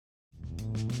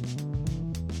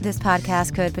This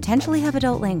podcast could potentially have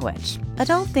adult language,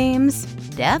 adult themes,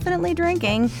 definitely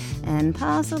drinking, and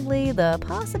possibly the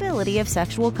possibility of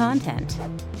sexual content.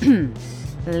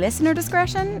 Listener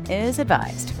discretion is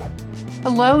advised.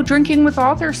 Hello, Drinking with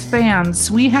Authors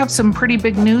fans. We have some pretty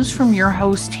big news from your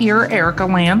host here, Erica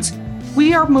Lance.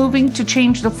 We are moving to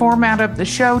change the format of the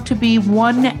show to be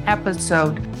one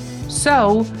episode.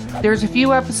 So there's a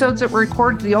few episodes that were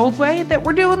recorded the old way that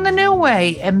we're doing the new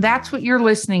way, and that's what you're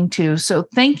listening to. So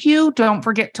thank you. Don't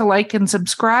forget to like and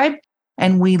subscribe,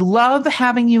 and we love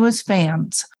having you as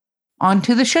fans. On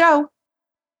to the show.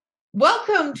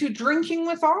 Welcome to Drinking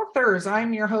with Authors.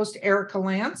 I'm your host, Erica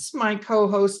Lance. My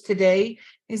co-host today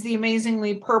is the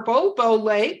amazingly purple Bo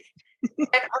Lake. And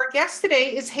our guest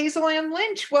today is Hazel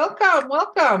Lynch.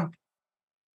 Welcome.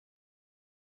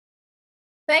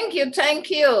 Thank you.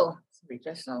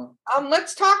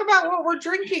 Let's talk about what we're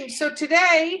drinking. So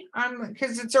today,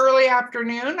 because it's early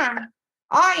afternoon,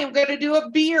 I am going to do a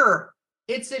beer.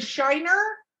 It's a Shiner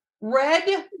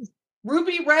Ruby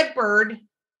Redbird.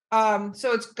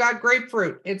 So it's got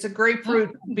grapefruit. It's a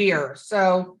grapefruit beer.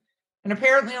 So, and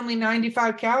apparently only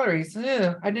 95 calories.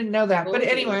 Ew, I didn't know that. But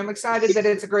anyway, I'm excited that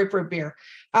it's a grapefruit beer.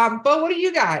 But what do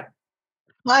you got?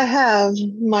 I have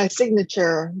my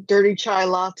signature dirty chai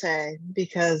latte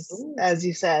because, as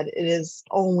you said, it is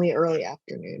only early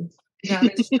afternoon.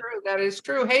 That is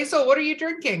true. Hazel, what are you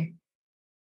drinking?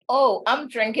 Oh, I'm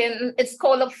drinking, it's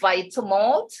called a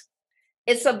Vitamalt.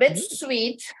 It's a bit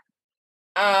sweet.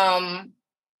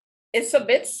 It's a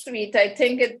bit sweet. I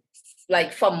think it's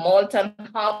like from malt and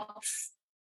hops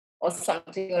or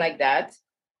something like that.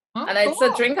 Oh, and it's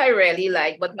a drink I really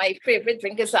like, but my favorite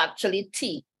drink is actually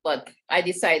tea. But I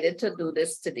decided to do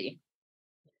this today.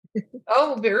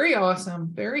 Oh, very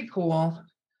awesome. Very cool.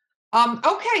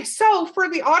 Okay, so for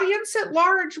the audience at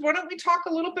large, why don't we talk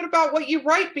a little bit about what you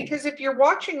write? Because if you're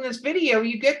watching this video,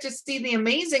 you get to see the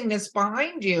amazingness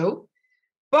behind you.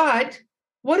 But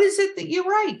what is it that you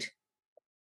write?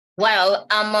 Well,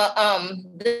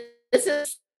 this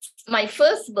is my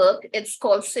first book. It's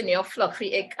called Senior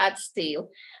Fluffy, A Cat's Tale,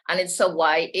 and it's a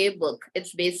YA book.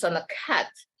 It's based on a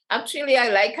cat. Actually, I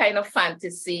like kind of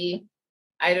fantasy.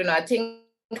 I don't know. I think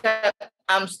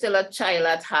I'm still a child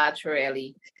at heart,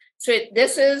 really. So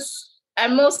I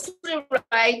mostly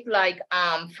write like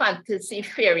fantasy,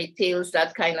 fairy tales,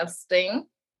 that kind of thing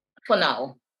for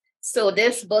now. So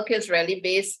this book is really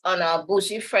based on a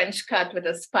bougie French cat with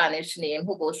a Spanish name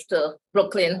who goes to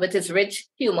Brooklyn with his rich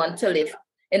human to live,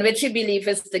 in which he believes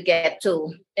is the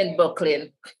ghetto in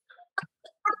Brooklyn.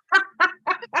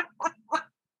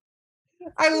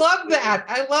 I love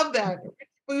that.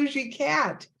 Bougie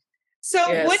cat. So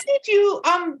yes. When did you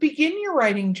begin your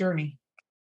writing journey?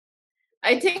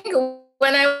 I think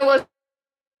when I was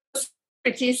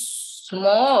pretty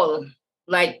small,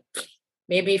 like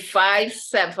maybe 5,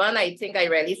 7, I think I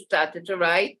really started to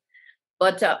write.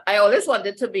 But I always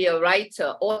wanted to be a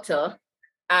author.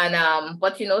 And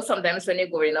but sometimes when you're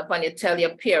growing up and you tell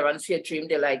your parents your dream,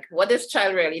 they're like, what does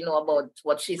child really know about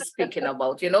what she's speaking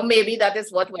about? Maybe that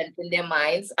is what went in their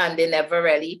minds and they never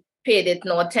really paid it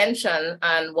no attention.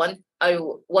 And I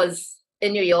was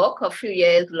in New York a few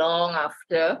years long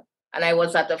after, and I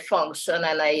was at a function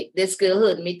and this girl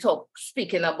heard me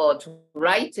speaking about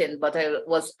writing, but I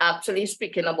was actually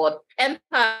speaking about pen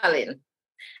paling.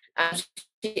 And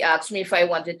she asked me if I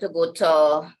wanted to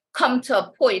come to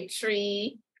a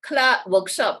poetry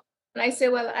workshop. And I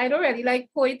said, well, I don't really like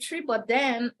poetry, but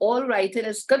then all writing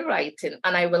is good writing,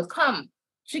 and I will come.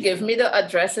 She gave me the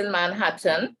address in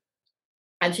Manhattan,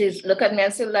 and she's looked at me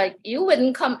and said, like, you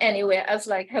wouldn't come anywhere. I was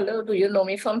like, hello, do you know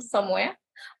me from somewhere?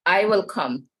 I will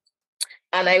come.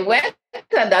 And I went,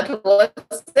 and that was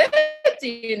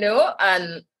it,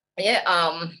 and yeah,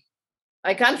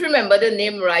 I can't remember the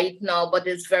name right now, but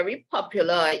it's very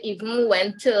popular. I even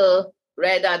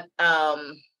read that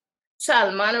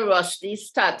Salman Rushdie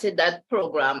started that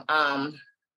program. I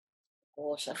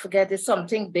forget, it's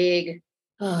something big.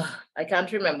 I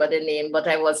can't remember the name, but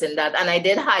I was in that. And I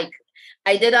did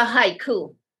a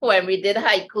haiku. When we did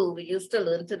haiku, we used to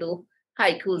learn to do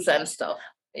haikus and stuff.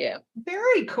 Yeah.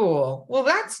 Very cool. Well,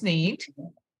 that's neat.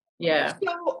 Yeah.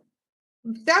 So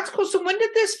that's cool. So when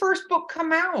did this first book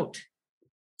come out?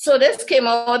 So this came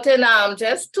out in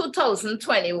just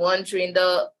 2021 during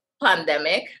the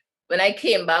pandemic. When I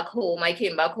came back home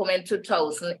in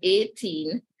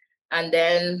 2018. And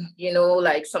then,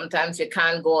 like sometimes you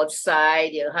can't go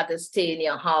outside, you have to stay in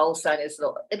your house, and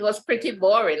it was pretty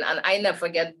boring, and I never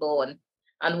get bored.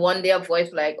 And one day a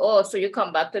voice like, oh, so you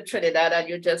come back to Trinidad and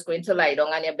you're just going to lie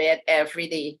down on your bed every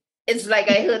day. It's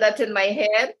like I heard that in my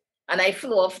head, and I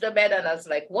flew off the bed and I was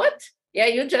like, what? Yeah,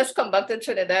 you just come back to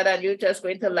Trinidad and you're just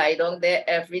going to lie down there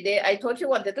every day. I thought you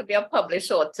wanted to be a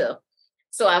published author.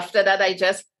 So after that, I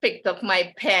just picked up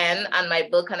my pen and my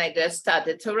book and I just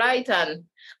started to write. And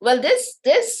well,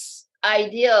 this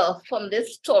idea from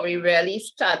this story really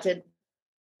started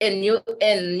in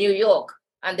New York.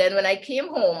 And then when I came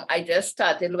home, I just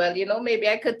started, well, maybe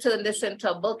I could turn this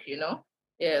into a book,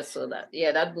 Yeah, so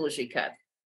that bougie cat.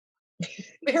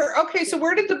 Okay, so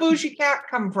where did the bougie cat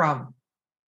come from?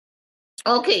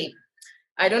 Okay,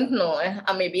 I don't know.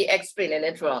 I may be explaining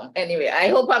it wrong. Anyway, I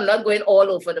hope I'm not going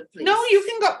all over the place. No,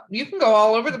 you can go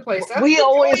all over the place. That's we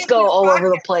always go all over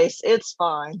the place. It's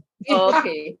fine.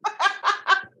 Okay.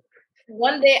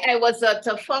 One day I was at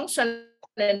a function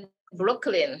in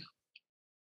Brooklyn.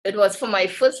 It was for my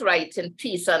first writing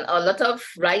piece, and a lot of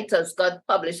writers got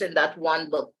published in that one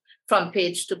book from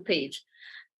page to page.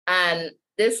 And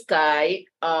this guy,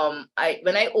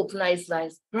 when I opened his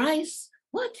eyes, Bryce,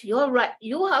 what? You're right.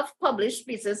 You have published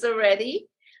pieces already?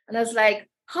 And I was like,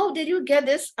 how did you get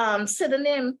this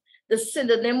pseudonym? The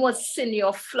pseudonym was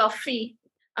Senior Fluffy.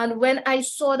 And when I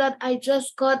saw that,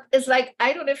 it's like,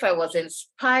 I don't know if I was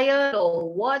inspired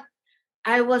or what.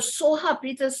 I was so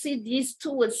happy to see these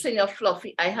two with Senior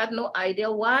Fluffy. I had no idea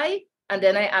why. And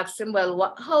then I asked him,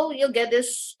 well, how you get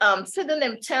this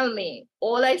pseudonym? Tell me.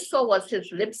 All I saw was his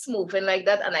lips moving like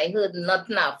that, and I heard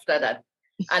nothing after that.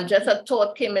 And just a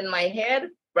thought came in my head,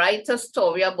 write a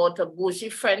story about a bougie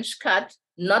French cat,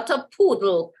 not a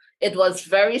poodle. It was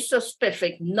very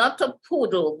specific, not a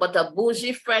poodle, but a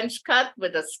bougie French cat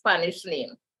with a Spanish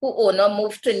name, who owner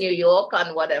moved to New York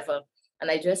and whatever. And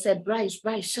I just said, Bryce,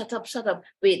 shut up.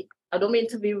 Wait, I don't mean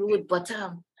to be rude, but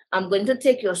I'm going to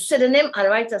take your pseudonym and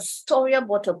write a story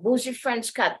about a bougie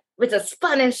French cat with a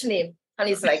Spanish name. And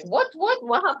he's like, what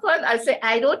happened? I say,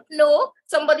 I don't know.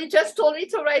 Somebody just told me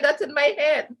to write that in my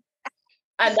head.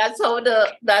 And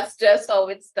that's just how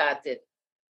it started.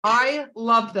 I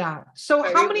love that. So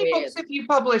how many books have you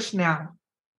published now?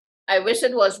 I wish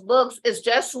it was books. It's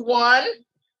just one.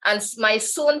 And my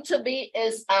soon to be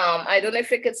is, I don't know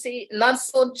if you could see, Not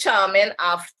So Charming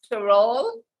After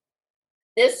All.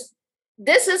 This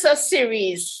is a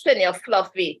series, Senior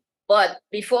Fluffy. But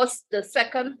before the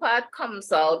second part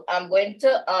comes out, I'm going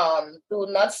to do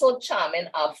Not So Charming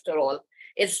After All.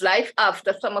 It's life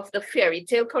after some of the fairy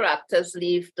tale characters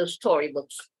leave the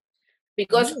storybooks.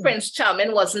 Because Prince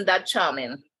Charming wasn't that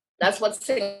charming. That's what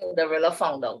Cinderella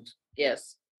found out.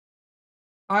 Yes.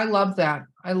 I love that.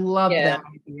 I love that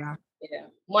idea. Yeah.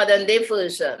 Modern day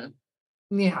version.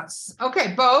 Yes.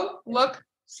 Okay, Bo, look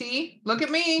at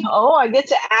me. Oh, I get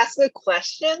to ask a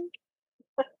question.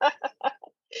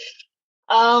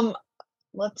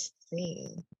 Let's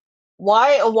see.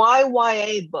 Why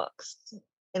YA books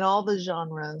in all the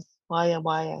genres? Why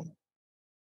YA?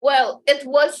 Well, it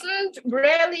wasn't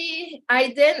really, I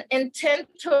didn't intend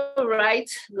to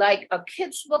write like a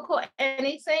kid's book or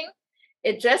anything.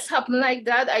 It just happened like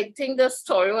that. I think the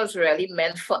story was really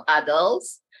meant for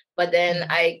adults. But then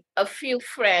a few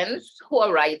friends who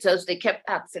are writers, they kept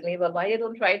asking me, well, why you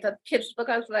don't write a kid's book?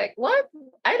 I was like, what?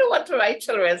 I don't want to write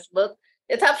children's book.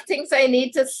 It have things I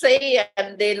need to say,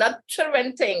 and they're not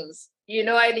children things.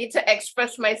 I need to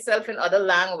express myself in other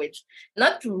language.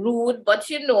 Not rude, but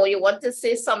you want to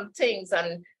say some things,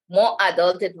 and more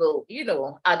adult it will,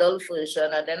 adult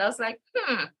version. And then I was like,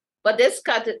 but this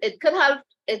cat, it could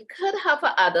have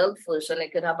an adult version,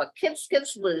 it could have a kids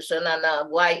version and a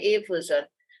YA version.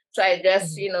 So I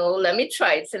just, let me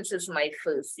try it since it's my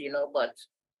first, but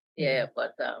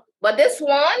but this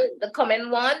one, the coming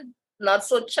one, Not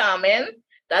So Charming,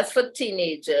 that's for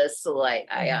teenagers. So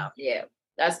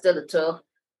that's the little,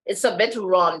 it's a bit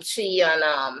raunchy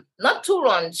and not too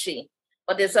raunchy,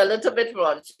 but it's a little bit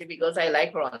raunchy because I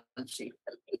like raunchy.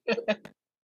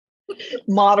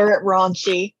 Moderate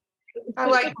raunchy. I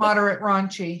like moderate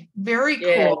raunchy. Very cool.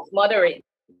 Yeah, moderate.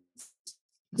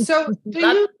 So do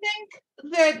you think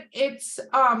that it's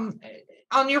on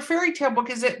your fairy tale book,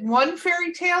 is it one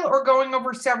fairy tale or going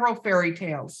over several fairy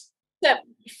tales?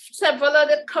 Several of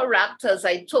the characters,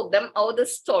 I took them out of the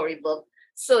storybook.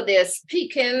 So they're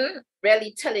speaking,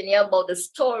 really telling you about the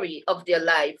story of their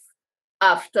life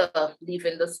after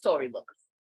leaving the storybook.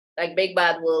 Like Big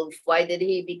Bad Wolf, why did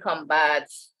he become bad?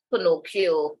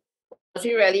 Pinocchio, was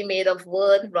he really made of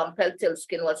wood?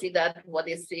 Rumpelstiltskin, was he that? What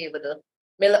they say with the...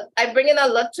 I bring in a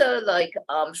lot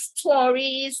of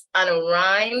stories and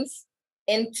rhymes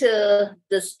into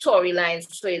the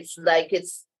storylines, so it's like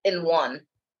it's in one.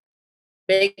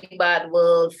 Big Bad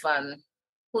Wolf and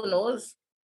who knows?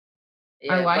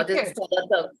 Yeah, I like it. A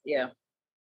lot of,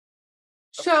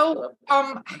 So,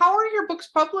 how are your books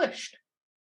published?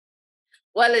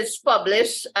 Well, it's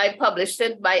published. I published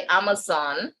it by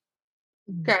Amazon.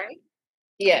 Okay.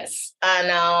 Yes. And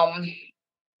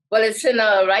well, it's in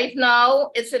a right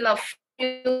now, it's in a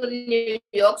few New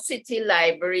York City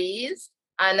libraries.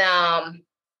 And I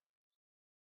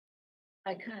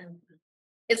can't.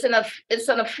 It's in a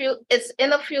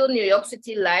few New York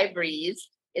City libraries.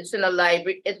 It's in a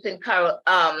library, it's in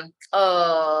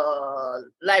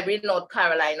library in North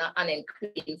Carolina and in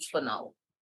Queens for now.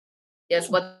 Yes,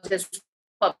 but it's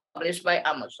published by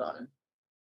Amazon.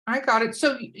 I got it.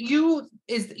 So you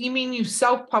mean you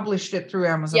self-published it through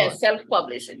Amazon? Yes,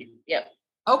 self-publishing. Yeah.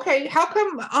 Okay. How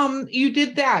come you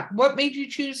did that? What made you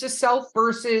choose to self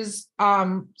versus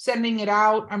sending it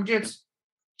out? I'm just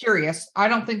curious. I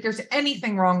don't think there's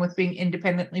anything wrong with being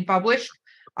independently published.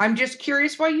 I'm just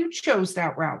curious why you chose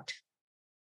that route.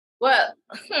 Well,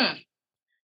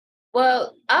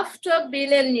 well, after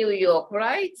being in New York,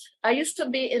 right? I used to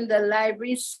be in the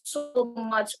library so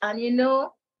much, and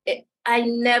I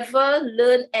never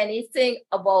learned anything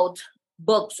about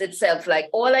books itself. Like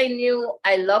all I knew,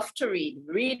 I love to read.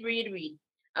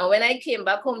 And when I came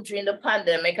back home during the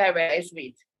pandemic, I realized,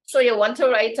 wait, so you want to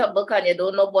write a book and you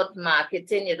don't know about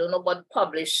marketing, you don't know about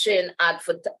publishing,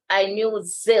 I knew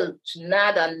zilch,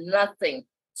 nada, nothing.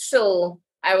 So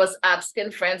I was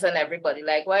asking friends and everybody,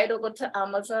 like, why don't go to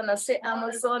Amazon? I say,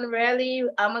 Amazon, really?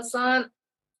 Amazon?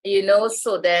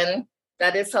 So then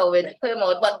that is how it came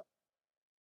out.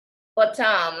 But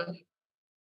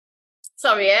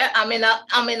sorry, I'm in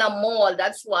a mall.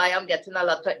 That's why I'm getting a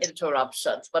lot of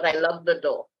interruptions, but I love the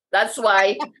door. That's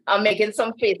why I'm making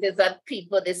some faces at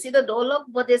people. They see the door lock,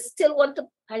 but they still want to.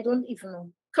 I don't even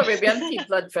know. Caribbean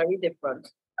people are very different.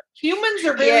 Humans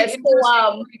are very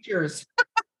interesting creatures.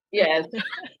 Yes.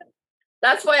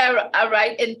 That's why I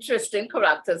write interesting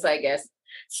characters, I guess.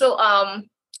 So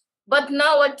but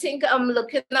now I think I'm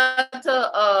looking at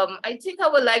I think I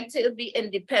would like to be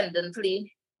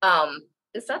independently.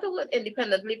 Is that a word?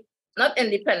 Independently? Not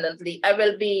independently. I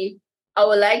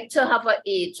would like to have an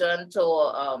agent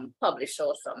or publisher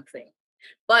or something.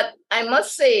 But I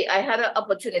must say, I had an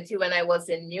opportunity when I was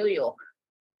in New York.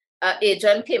 An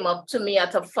agent came up to me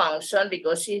at a function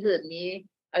because she heard me.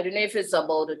 I don't know if it's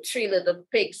about the Three Little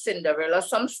Pigs, Cinderella,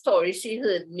 some story she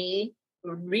heard me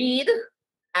read.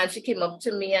 And she came up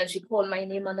to me and she called my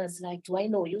name and I was like, do I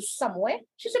know you somewhere?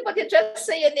 She said, but you just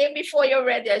say your name before you're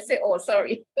ready. I said, oh,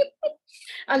 sorry.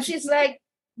 And she's like,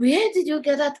 where did you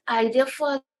get that idea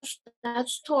for that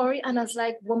story? And I was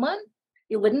like, woman,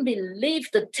 you wouldn't believe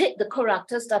the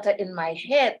characters that are in my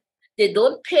head. They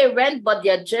don't pay rent, but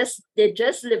they're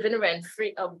just living rent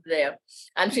free up there.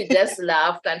 And she just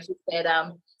laughed and she said,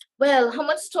 well, how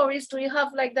much stories do you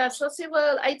have like that? So I said,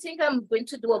 well, I think I'm going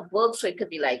to do a book. So it could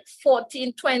be like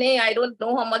 14, 20. I don't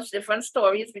know how much different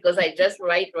stories because I just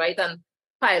write and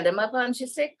pile them up. And she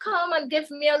said, come and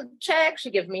give me a check. She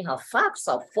gave me her fax,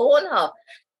 her phone,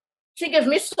 she gave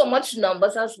me so much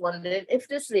numbers. I was wondering if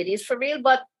this lady is for real.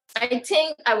 But I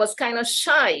think I was kind of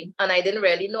shy and I didn't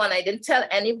really know and I didn't tell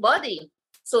anybody.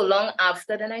 So long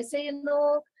after, then I say,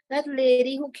 that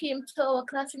lady who came to our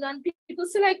class and people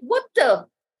say like, what the?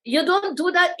 You don't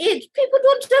do that age. People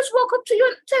don't just walk up to you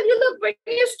and tell you, look, bring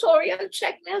me a story and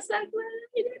check me. I was like,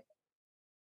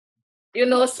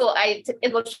 well, so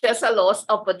it was just a lost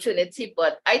opportunity,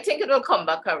 but I think it will come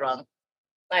back around.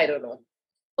 I don't know.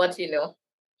 But,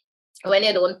 when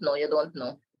you don't know, you don't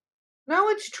know. No,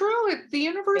 it's true. The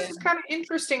universe is kind of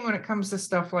interesting when it comes to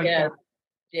stuff like that.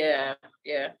 Yeah.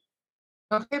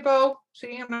 Okay, Bo.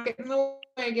 See, I'm not getting in the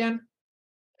way again.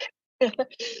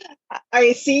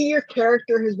 I see your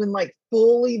character has been like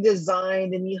fully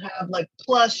designed and you have like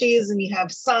plushies and you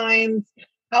have signs.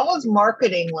 How was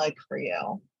marketing like for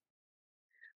you?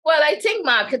 Well, I think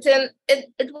marketing,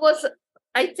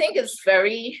 I think it's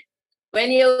very, when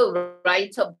you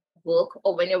write a book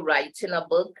or when you're writing a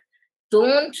book,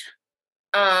 don't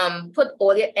put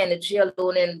all your energy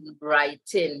alone in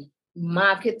writing.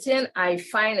 Marketing, I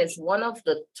find, is one of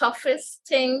the toughest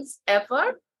things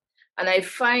ever. And I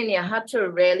find you have to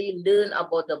really learn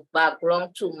about the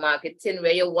background to marketing,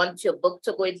 where you want your book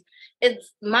to go.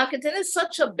 Marketing is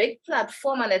such a big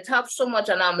platform and it has so much,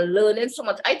 and I'm learning so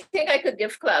much. I think I could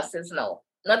give classes now.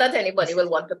 Not that anybody will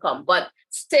want to come, but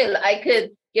still I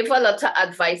could give a lot of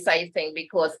advice, I think,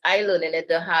 because I learned it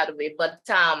the hard way. But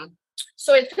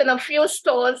so it's in a few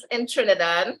stores in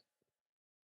Trinidad.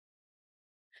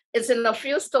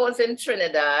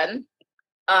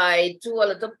 I do a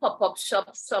little pop-up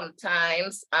shop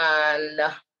sometimes, and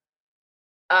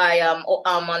I'm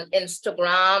on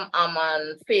Instagram, I'm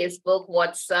on Facebook,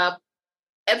 WhatsApp,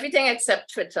 everything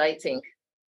except Twitter, I think.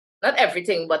 Not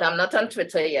everything, but I'm not on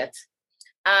Twitter yet.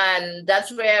 And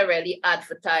that's where I really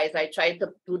advertise. I try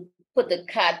to put the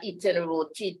cat eating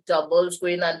roti, doubles,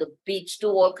 going on the beach, do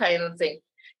all kinds of things.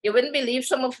 You wouldn't believe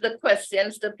some of the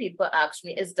questions the people ask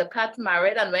me. Is the cat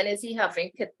married? And when is he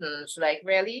having kittens? Like,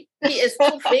 really? He is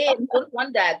too vain. Don't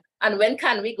want that. And when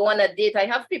can we go on a date? I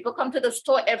have people come to the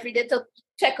store every day to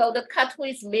check out the cat who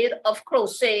is made of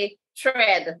crochet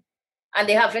thread. And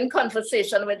they're having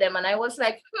conversation with them. And I was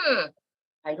like,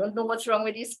 I don't know what's wrong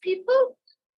with these people.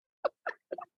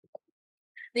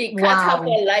 The cat have a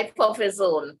life of his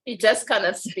own. He just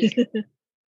cannot speak.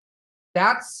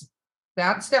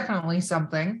 That's definitely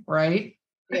something, right?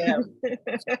 Yeah.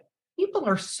 People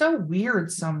are so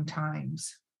weird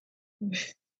sometimes.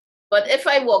 But if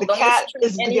I walk down the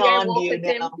street anywhere, I walk with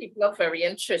him, people are very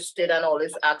interested and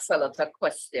always ask a lot of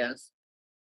questions.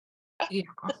 Yeah.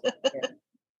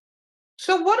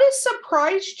 So what has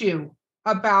surprised you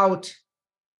about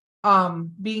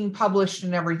being published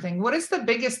and everything? What is the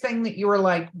biggest thing that you were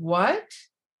like, what?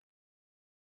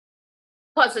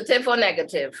 Positive or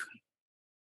negative?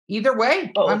 Either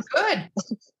way, I'm good.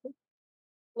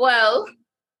 Well,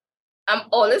 I'm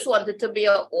always wanted to be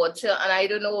an author, and I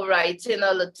don't know, writing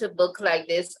a little book like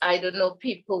this, I don't know,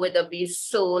 people would be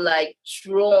so like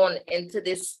drawn into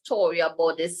this story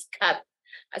about this cat.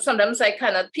 Sometimes I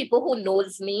cannot, people who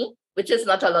knows me, which is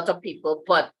not a lot of people,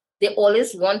 but they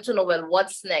always want to know, well,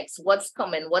 what's next? What's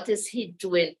coming? What is he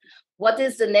doing? What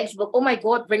is the next book? Oh my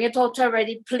God, bring it out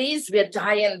already. Please, we're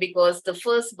dying, because the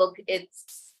first book, it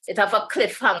have a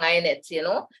cliffhanger in it, you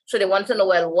know? So they want to know,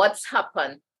 well, what's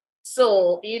happened?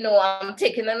 So, you know, I'm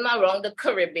taking them around the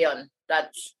Caribbean.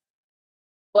 But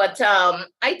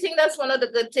I think that's one of the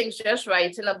good things, just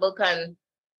writing a book and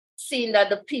seeing that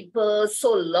the people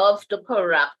so love the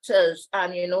characters,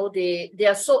 and, you know, they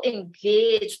are so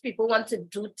engaged. People want to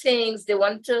do things. They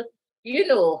want to, you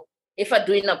know, if I'm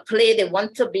doing a play, they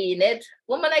want to be in it.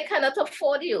 Woman, I cannot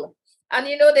afford you. And,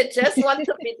 you know, they just want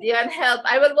to be there and help.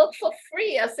 I will work for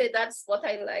free. I say, that's what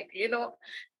I like, you know.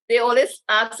 They always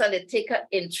ask and they take an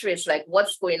interest, like,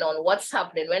 what's going on? What's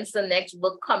happening? When's the next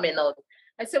book coming out?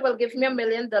 I said, well, give me $1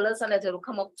 million and it will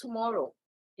come up tomorrow.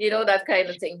 You know, that kind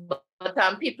of thing.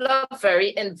 But people are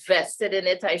very invested in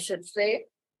it, I should say,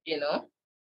 you know.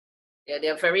 Yeah,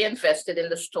 they're very invested in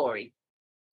the story.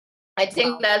 I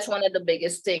think that's one of the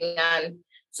biggest things. And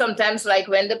sometimes, like,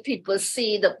 when the people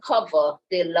see the cover,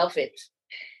 they love it.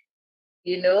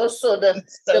 You know, so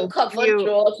the cover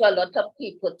draws a lot of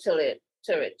people to it.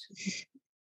 Yeah.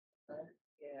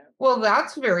 Well,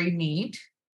 that's very neat.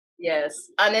 Yes,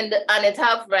 and it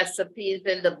have recipes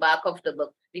in the back of the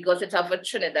book, because it have a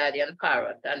Trinidadian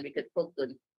parrot, and we could cook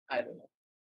good. I don't know.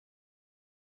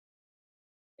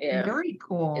 Yeah. Very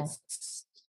cool.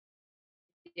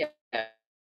 Yeah.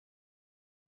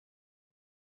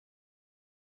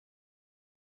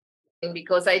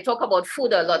 Because I talk about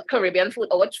food a lot, Caribbean food,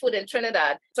 or what food in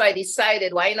Trinidad. So I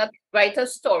decided, why not write a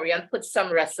story and put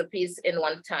some recipes in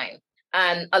one time?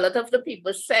 And a lot of the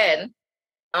people said,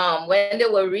 when they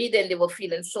were reading, they were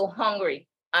feeling so hungry,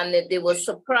 and they were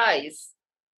surprised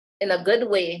in a good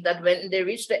way that when they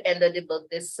reached the end of the book,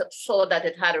 they saw that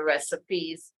it had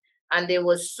recipes, and they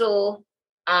were so,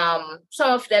 some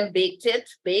of them baked,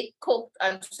 cooked,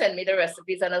 and sent me the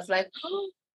recipes. And I was like, oh.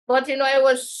 But, you know, I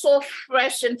was so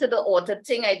fresh into the author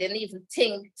thing, I didn't even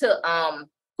think to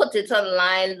put it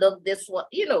online, look this one,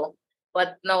 you know.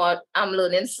 But now I'm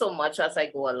learning so much as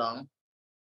I go along.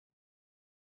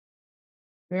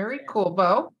 Very cool,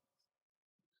 Bo.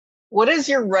 What does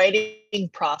your writing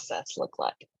process look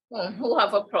like? Who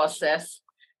have a process?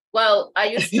 Well, I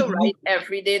used to write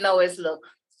every day. Now it's look,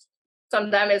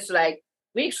 sometimes it's like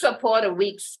weeks upon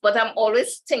weeks, but I'm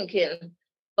always thinking.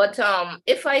 But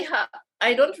if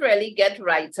I don't really get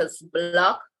writer's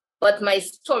block, but my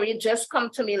story just come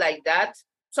to me like that.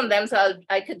 Sometimes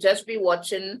I could just be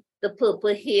watching the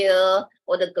purple hair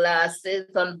or the glasses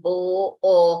on Bo,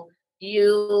 or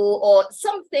you, or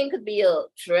something could be a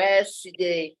dress,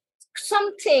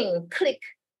 something click,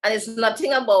 and it's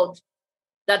nothing about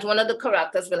that one of the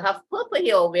characters will have purple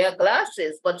hair or wear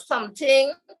glasses, but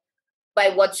something by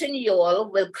watching you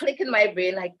all will click in my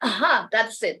brain like, aha,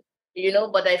 that's it. You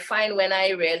know, but I find when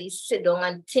I really sit down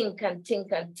and think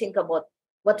about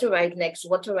what to write next,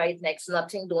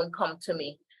 nothing don't come to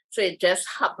me. So it just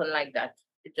happened like that.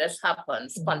 It just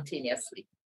happens spontaneously.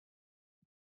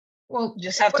 Well, you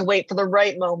just have to wait for the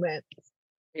right moment.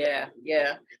 Yeah.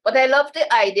 But I love the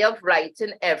idea of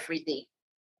writing every day.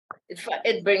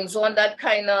 It brings on that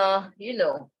kind of, you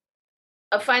know,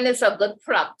 I find it's a good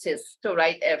practice to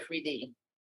write every day.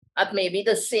 At maybe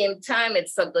the same time,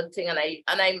 it's a good thing, and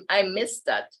I miss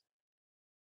that.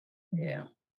 Yeah.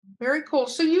 Very cool.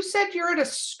 So you said you're at a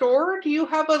store. Do you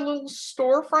have a little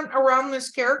storefront around this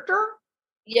character?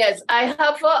 Yes, I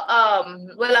have well,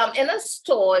 I'm in a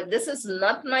store. This is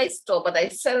not my store, but I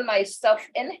sell my stuff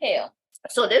in here.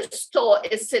 So this store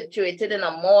is situated in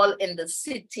a mall in the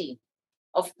city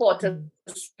of Port of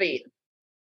Spain.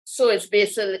 So it's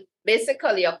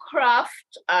basically a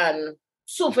craft and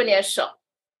souvenir shop.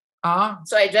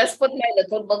 So I just put my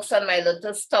little books and my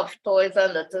little stuffed toys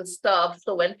and little stuff.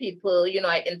 So when people,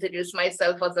 I introduce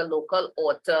myself as a local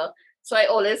author. So I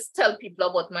always tell people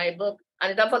about my book.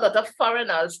 And I have a lot of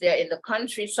foreigners there in the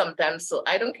country sometimes. So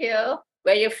I don't care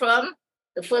where you're from.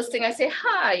 The first thing I say,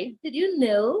 hi, did you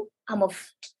know I'm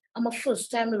a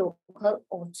first-time local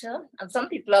author? And some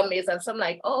people are amazed and some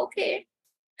like, oh, okay.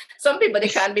 Some people, they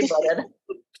can't be bothered.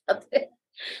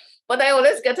 But I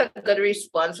always get a good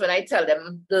response when I tell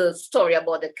them the story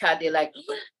about the cat. They're like,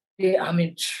 I'm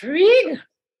intrigued.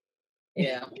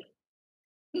 Yeah.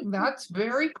 That's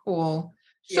very cool.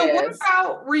 So what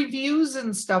about reviews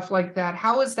and stuff like that?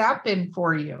 How has that been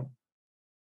for you?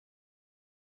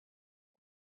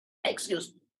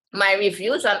 Excuse me. My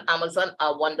reviews on Amazon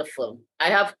are wonderful. I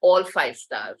have all 5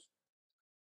 stars.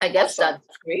 I guess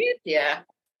that's great. Yeah.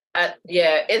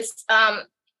 It's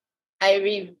I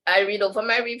read over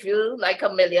my review like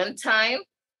a million times,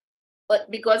 but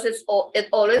because it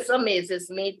always amazes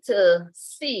me to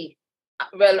see,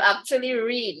 actually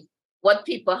read what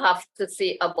people have to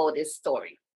say about this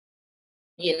story,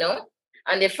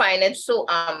 and they find it so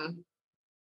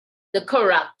the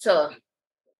character,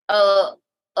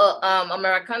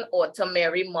 American author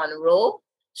Mary Monroe,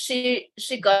 she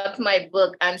got my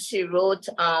book and she wrote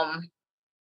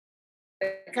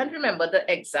I can't remember the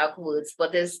exact words,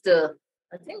 but it's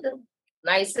I think the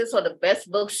nicest or the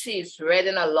best book she's read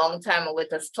in a long time,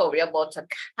 with a story about a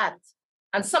cat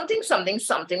and something,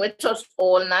 which was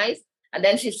all nice. And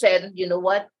then she said, you know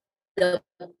what? The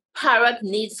parrot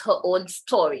needs her own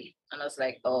story. And I was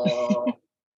like, oh,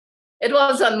 it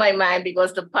was on my mind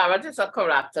because the parrot is a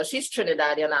character. She's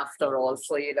Trinidadian after all.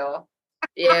 So,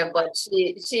 yeah, but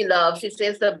she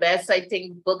says the best, I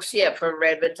think, book she ever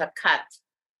read with a cat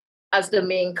as the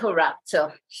main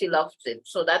character. She loves it.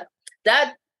 So that,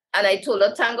 and I told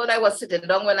her, thank God I was sitting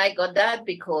down when I got that,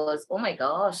 because, oh my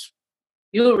gosh,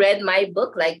 you read my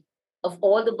book, like of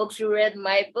all the books you read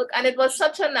my book. And it was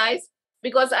such a nice,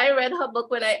 because I read her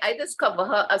book when I discovered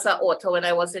her as an author when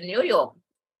I was in New York,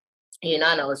 and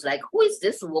I was like, who is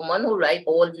this woman who writes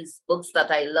all these books that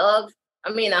I love?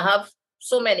 I mean, I have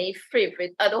so many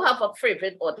favorite, I don't have a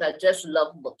favorite author, I just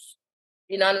love books.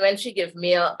 And when she gave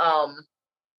me a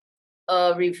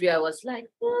review, I was like,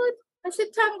 what? I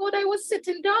said, thank God I was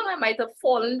sitting down. I might have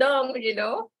fallen down,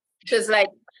 She's like,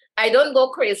 I don't go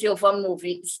crazy over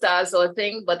movie stars or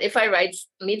thing, but if I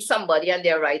meet somebody and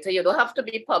they're a writer, you don't have to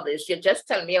be published. You just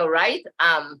tell me, all right,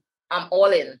 I'm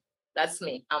all in. That's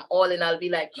me. I'm all in. I'll be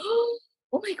like, oh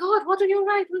my God, what do you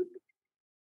write?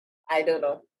 I don't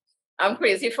know. I'm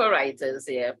crazy for writers,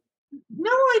 yeah.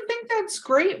 No, I think that's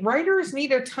great. Writers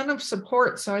need a ton of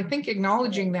support. So I think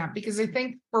acknowledging that, because I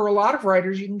think for a lot of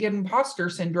writers, you can get imposter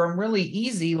syndrome really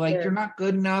easy. Like you're not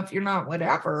good enough, you're not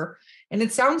whatever. And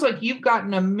it sounds like you've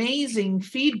gotten amazing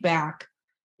feedback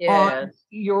on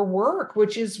your work,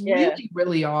 which is really,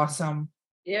 really awesome.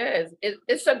 Yes,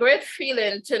 it's a great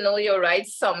feeling to know you write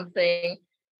something,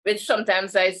 which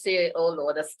sometimes I say, oh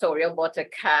Lord, a story about a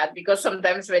cat, because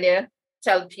sometimes when you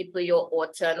tell people your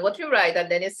author and what you write, and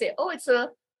then you say, oh, it's a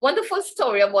wonderful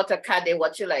story about a cat, they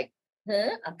watch you like, huh,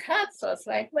 a cat? So it's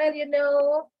like,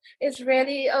 well, it's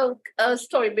really a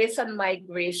story based on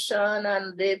migration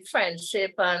and the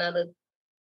friendship and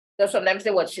so sometimes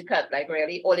they watch your cat, like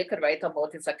really, all you could write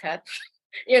about is a cat.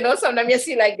 Sometimes you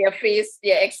see like their face,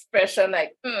 their expression,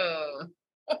 like,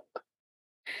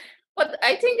 But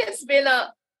I think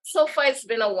so far it's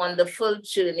been a wonderful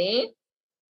journey.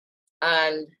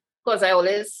 And because I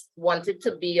always wanted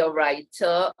to be a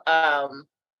writer.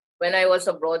 When I was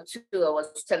abroad too, I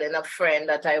was telling a friend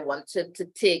that I wanted to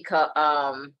take a,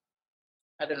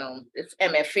 I don't know, it's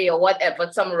MFA or whatever,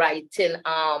 some writing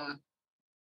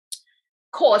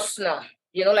course now.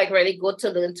 Like really go to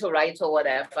learn to write or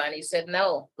whatever. And he said,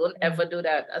 no, don't ever do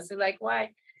that. I said, like,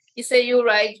 why? He said, your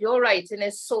writing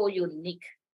is so unique,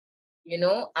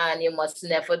 and you must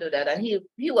never do that. And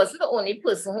he wasn't the only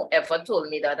person who ever told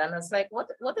me that. And I was like, what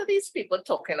are these people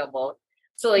talking about?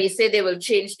 So he said they will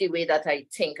change the way that I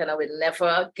think, and I will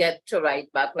never get to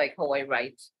write back like how I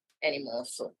write anymore.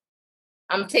 So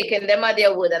I'm taking them at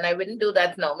their word, and I wouldn't do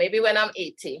that now. Maybe when I'm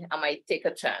 80, I might take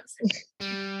a chance.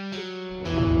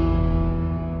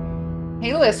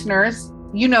 Hey, listeners,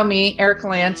 you know me, Erica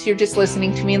Lance. You're just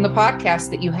listening to me in the podcast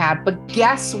that you had. But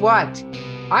guess what?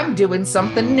 I'm doing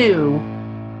something new.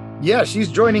 Yeah,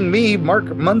 she's joining me, Mark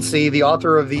Muncy, the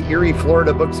author of the Erie,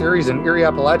 Florida book series in Erie,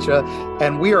 Appalachia,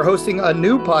 and we are hosting a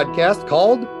new podcast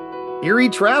called Erie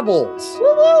Travels.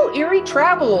 Woo-woo! Erie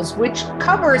Travels, which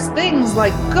covers things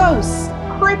like ghosts,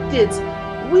 cryptids,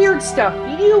 weird stuff,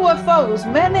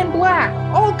 UFOs, men in black,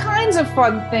 all kinds of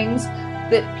fun things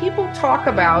that people talk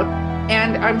about,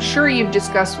 and I'm sure you've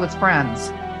discussed with friends.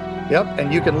 Yep,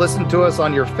 and you can listen to us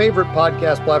on your favorite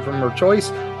podcast platform of choice,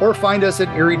 or find us at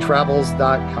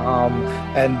erietravels.com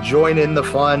and join in the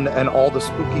fun and all the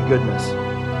spooky goodness.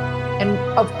 And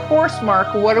of course,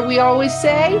 Mark, what do we always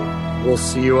say? We'll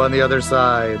see you on the other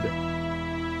side.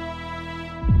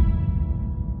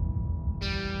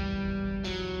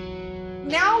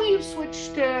 Now you've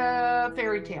switched to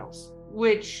fairy tales,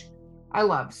 which I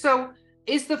love. So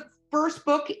is the first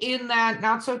book in that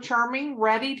Not So Charming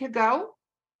ready to go?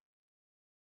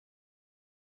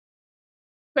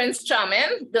 Prince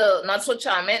Charming, the Not So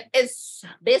Charming, is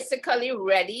basically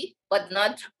ready, but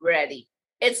not ready.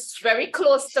 It's very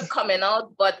close to coming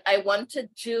out, but I want to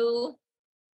do,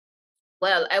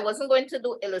 well, I wasn't going to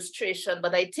do illustration,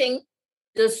 but I think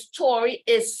the story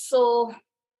is so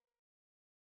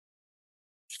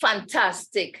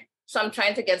fantastic. So I'm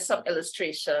trying to get some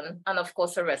illustration and, of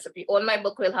course, a recipe. All my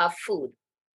book will have food.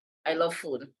 I love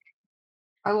food.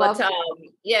 I love But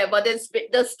yeah, but it's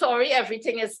the story,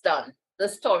 everything is done. The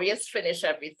story is finished,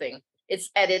 everything. It's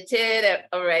edited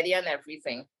already and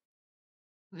everything.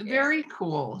 Very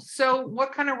cool. So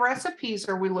what kind of recipes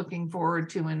are we looking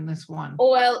forward to in this one? Oh,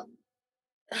 well,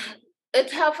 it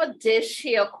have a dish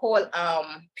here called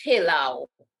pilau.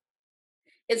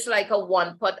 It's like a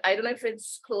one pot. I don't know if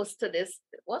it's close to this.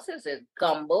 What is it?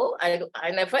 Gumbo?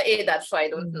 I never ate that, so I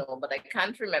don't know, but I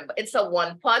can't remember. It's a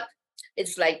one pot.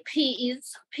 It's like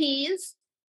peas,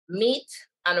 meat,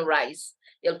 and rice.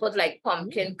 You'll put like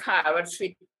pumpkin, carrots,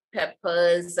 sweet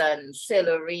peppers, and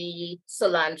celery,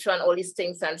 cilantro, and all these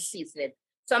things and season it.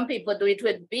 Some people do it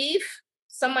with beef.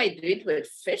 Some might do it with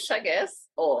fish, I guess.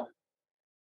 Or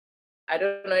I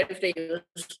don't know if they use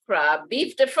crab,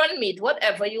 beef, different meat,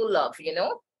 whatever you love, you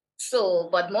know? So,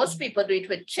 but most people do it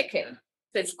with chicken.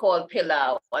 So it's called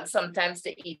pilau. And sometimes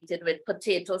they eat it with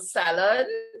potato salad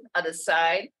at the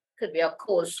side. Could be a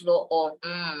coleslaw or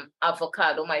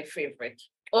avocado, my favorite.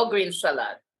 Or green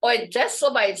salad. Or just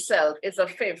so by itself is a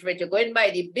favorite. You're going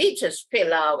by the beach, it's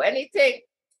pilau. Anything,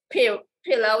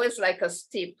 pilau is like a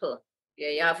staple. Yeah,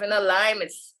 you're having a lime,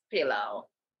 it's pilau.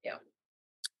 Yeah.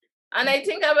 And I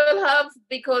think I will have,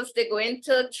 because they go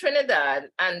into Trinidad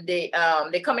and they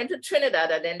come into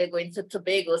Trinidad and then they go into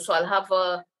Tobago. So I'll have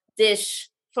a dish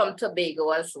from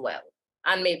Tobago as well.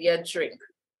 And maybe a drink.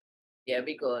 Yeah,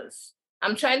 because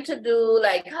I'm trying to do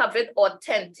like have it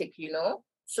authentic, you know.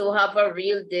 So have a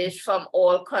real dish from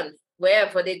all countries,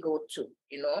 wherever they go to,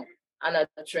 you know, and a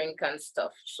drink and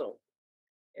stuff. So,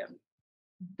 yeah.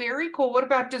 Very cool. What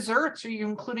about desserts? Are you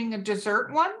including a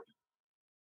dessert one?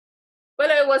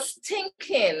 Well, I was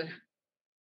thinking,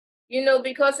 you know,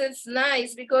 because it's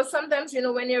nice, because sometimes, you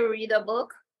know, when you read a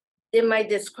book, they might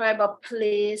describe a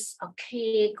place, a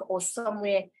cake, or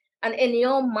somewhere. And in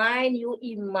your mind, you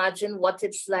imagine what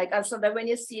it's like. And so that when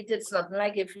you see it, it's not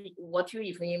like what you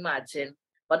even imagine.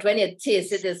 But when you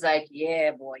taste it, it's like,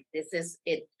 yeah, boy, this is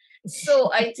it.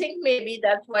 So I think maybe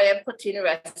that's why I put in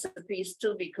recipes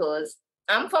too, because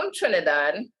I'm from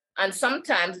Trinidad, and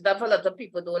sometimes a lot of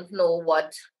people don't know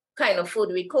what kind of food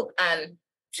we cook. And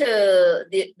to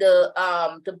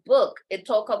the book, it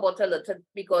talk about a little,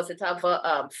 because it have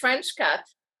a French cat,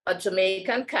 a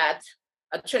Jamaican cat,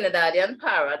 a Trinidadian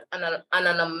parrot, and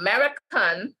an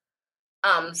American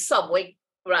subway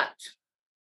rat.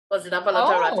 Because it have a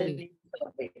lot of rats in the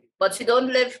subway. But she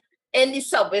don't live in the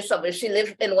subway. She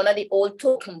lives in one of the old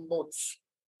token boats.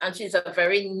 And she's a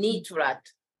very neat rat.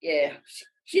 Yeah.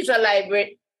 She's a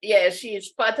library. Yeah,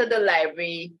 she's part of the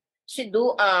library. She's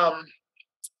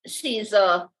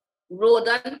a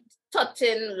rodent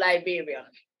tutting librarian.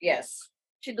 Yes.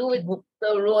 She do with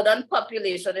the rodent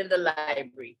population in the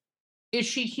library. Is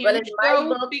she huge Well, in my though?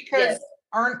 book, Because yes.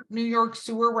 aren't New York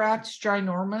sewer rats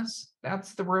ginormous?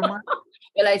 That's the rumor.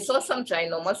 Well, I saw some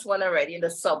ginormous one already in the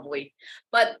subway.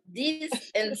 But these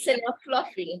in Senior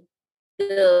Fluffy,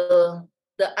 the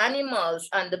animals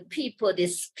and the people, they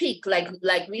speak like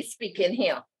we speak in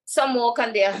here. Some walk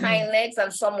on their hind legs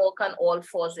and some walk on all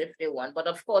fours if they want. But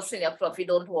of course, Senior Fluffy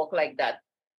don't walk like that.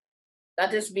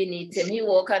 That is beneath him. He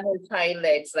walk on his hind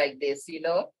legs like this, you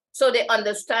know. So they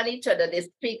understand each other. They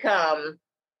speak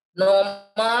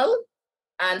normal.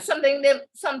 And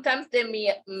sometimes they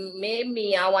may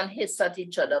meow and hiss at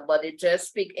each other, but they just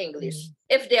speak English.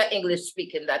 If they are English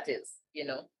speaking, that is, you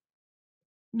know.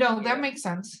 No, that makes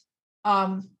sense.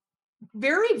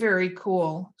 Very, very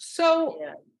cool. So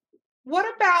what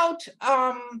about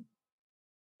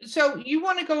so you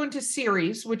want to go into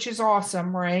series, which is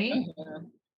awesome, right? Mm-hmm.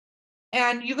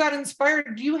 And you got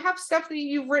inspired. Do you have stuff that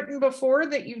you've written before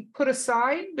that you put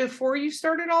aside before you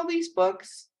started all these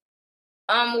books?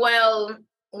 Well,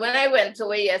 when I went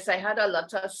away, yes, I had a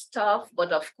lot of stuff,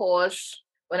 but of course,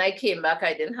 when I came back,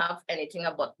 I didn't have anything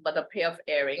but a pair of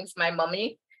earrings. My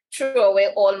mommy threw away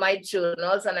all my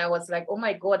journals, and I was like, oh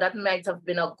my God, that might have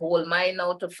been a gold mine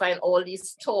now to find all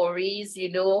these stories,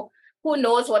 you know. Who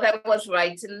knows what I was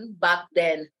writing back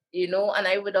then, you know, and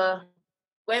I would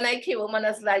when I came home and I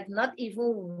was like, not even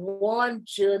one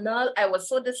journal. I was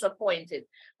so disappointed.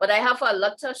 But I have a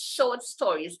lot of short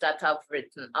stories that I've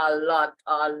written, a lot,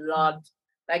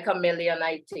 like a million,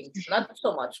 I think. Not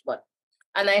so much, but.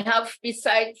 And I have,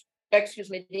 besides,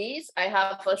 these, I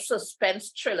have a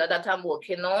suspense thriller that I'm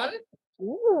working on.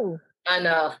 Ooh. And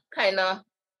kind of,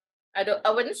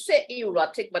 I wouldn't say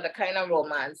erotic, but a kind of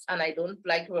romance. And I don't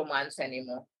like romance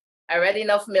anymore. I read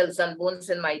enough Mills and Bones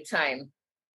in my time.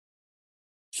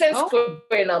 Since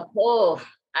growing up,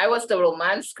 I was the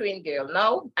romance screen girl.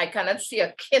 Now I cannot see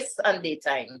a kiss on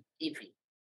daytime TV.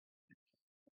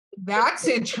 That's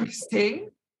interesting.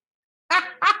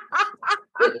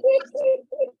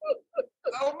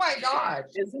 Oh my God.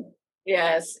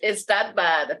 Yes, it's that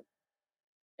bad.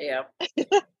 Yeah.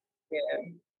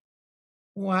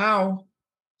 Wow.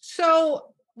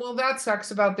 So, well, that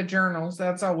sucks about the journals.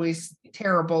 That's always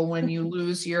terrible when you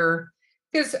lose your,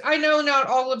 because I know not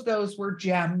all of those were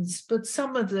gems, but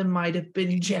some of them might have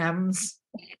been gems.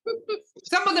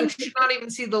 Some of them should not even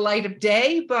see the light of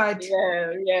day, but.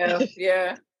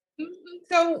 Yeah.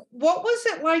 So, what was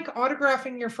it like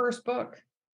autographing your first book?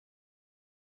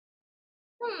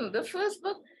 The first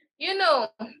book,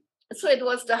 so it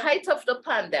was the height of the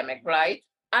pandemic, right?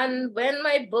 And when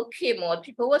my book came out,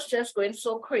 people was just going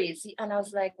so crazy. And I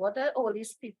was like, what are all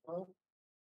these people?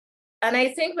 And I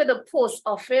think with the post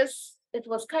office, it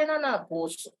was kind of a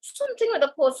ghost, something with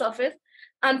the post office.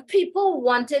 And people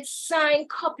wanted signed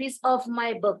copies of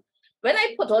my book. When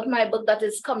I put out my book that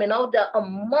is coming out,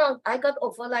 I got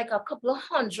over like a couple of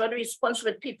hundred response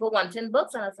with people wanting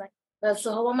books. And I was like, well,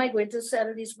 so how am I going to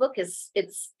sell this book? It's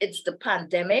the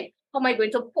pandemic. How am I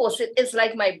going to post it? It's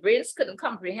like my brains couldn't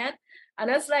comprehend. And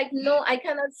I was like, no, I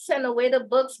cannot send away the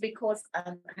books because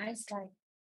I was like,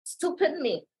 stupid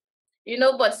me.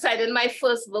 But signing my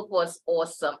first book was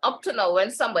awesome. Up to now,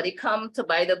 when somebody come to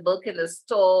buy the book in the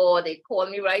store, they call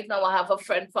me right now. I have a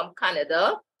friend from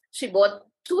Canada. She bought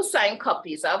 2 signed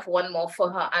copies. I have one more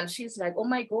for her. And she's like, oh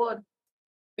my God.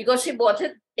 Because she bought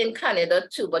it in Canada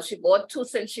too, but she bought 2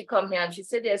 since she come here. And she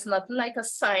said, there's nothing like a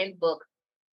signed book.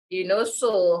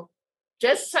 So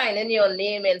just signing your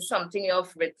name in something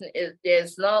you've written,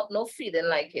 there's no feeling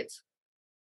like it.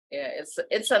 Yeah,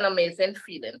 it's an amazing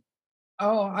feeling.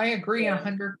 Oh, I agree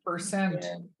 100%.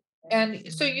 Yeah.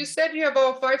 And so you said you have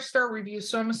all 5-star reviews,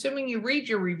 so I'm assuming you read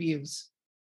your reviews.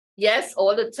 Yes,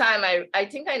 all the time. I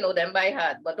think I know them by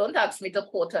heart, but don't ask me to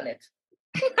quote on it.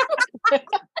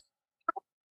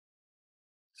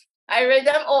 I read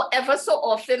them ever so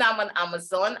often. I'm on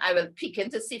Amazon. I will peek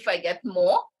in to see if I get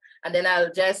more. And then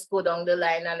I'll just go down the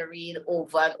line and read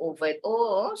over and over it.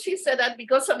 Oh, she said that,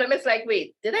 because sometimes it's like,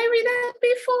 wait, did I read that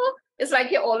before? It's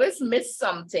like you always miss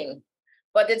something.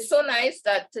 But it's so nice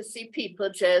that to see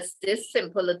people just this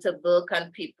simple little book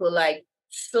and people like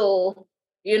so,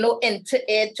 into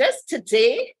it. Just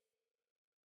today,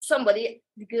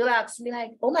 the girl asked me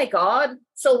like, oh my God,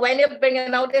 so when you're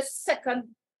bringing out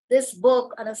this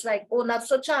book, and it's like, oh, not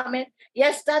so charming.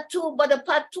 Yes, that too, but the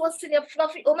part 2 was in your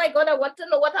fluffy. Oh my God, I want to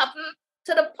know what happened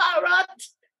to the parrot.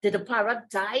 Did the parrot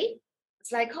die?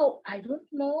 It's like, oh, I don't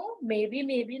know. Maybe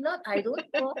not. I don't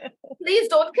know. Please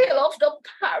don't kill off the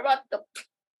parrot.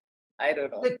 I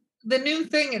don't know. The new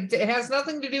thing, it has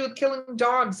nothing to do with killing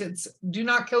dogs. It's do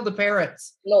not kill the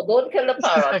parrots. No, don't kill the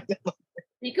parrot.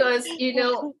 Because,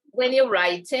 when you're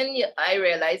writing, I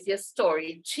realize your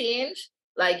story change.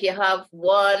 Like you have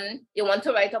you want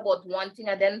to write about one thing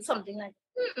and then something like,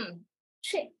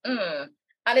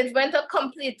 And it went a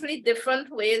completely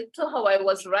different way to how I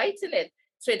was writing it.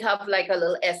 So it have like a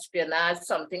little espionage,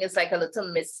 something. It's like a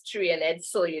little mystery in it.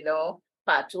 So,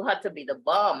 part 2 had to be the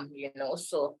bomb,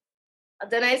 So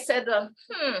then I said,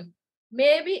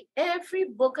 maybe every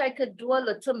book I could do a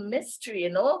little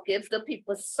mystery, give the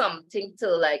people something to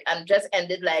like, and just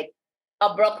end it like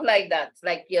abrupt like that,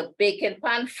 like your baking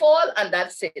pan fall and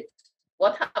that's it.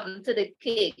 What happened to the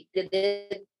cake? Did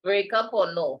it break up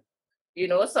or no?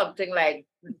 Something like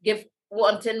give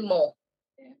wanting more.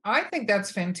 I think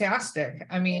that's fantastic.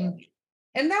 I mean,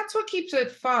 And that's what keeps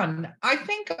it fun. I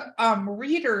think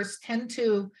readers tend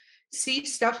to see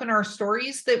stuff in our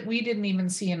stories that we didn't even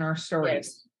see in our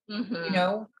stories. Yes. You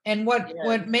know, and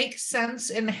what makes sense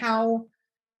and how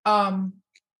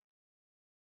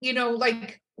you know,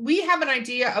 like we have an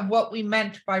idea of what we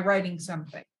meant by writing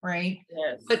something, right?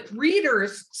 Yes. But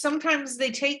readers, sometimes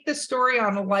they take the story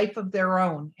on a life of their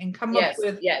own and come up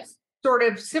with sort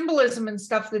of symbolism and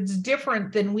stuff that's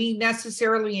different than we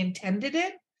necessarily intended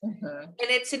it. And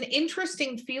it's an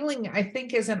interesting feeling, I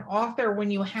think, as an author, when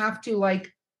you have to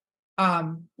like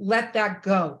let that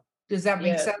go. Does that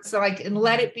make sense? So like, and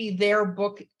let it be their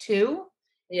book too.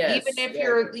 Yes. Even if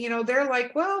you're, you know, they're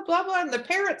like, well, blah, blah, and the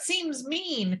parrot seems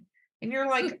mean. And you're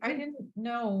like, I didn't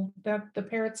know that the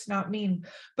parrot's not mean.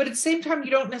 But at the same time,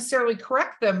 you don't necessarily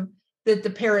correct them that the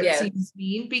parrot seems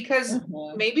mean, because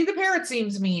maybe the parrot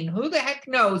seems mean. Who the heck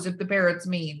knows if the parrot's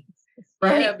mean?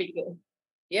 Right?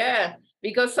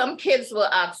 Because some kids were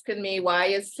asking me, why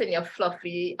is Senior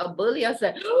Fluffy a bully? I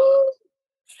said, oh,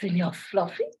 Senior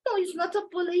Fluffy? No, he's not a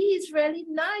bully. He's really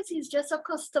nice. He's just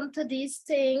accustomed to these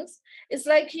things. It's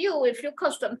like you, if you're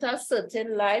accustomed to a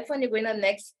certain life and you go in the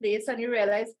next place and you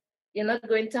realize you're not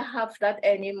going to have that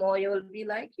anymore, you'll be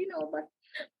like, you know, but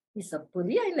he's a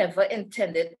bully. I never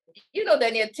intended. You know,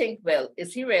 then you think, well,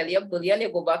 is he really a bully? And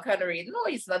you go back and read, no,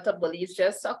 he's not a bully. He's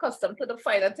just accustomed to the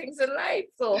finer things in life.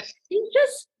 So he's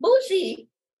just bougie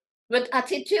with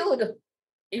attitude,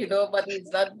 you know, but he's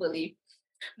not bully.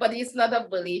 But he's not a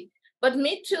bully. But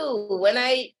me too, when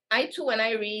I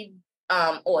read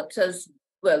authors,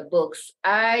 books,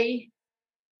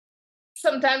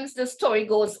 sometimes the story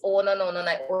goes on and on, and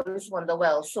I always wonder,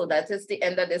 well, so that is the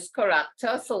end of this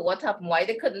character. So what happened? Why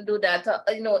they couldn't do that?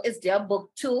 You know, is there a book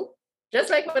too?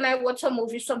 Just like when I watch a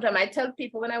movie, sometimes I tell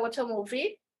people when I watch a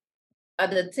movie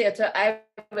at the theater, I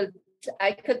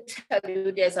could tell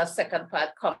you there's a second part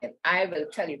coming. I will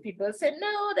tell you. People say,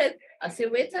 no, that I say,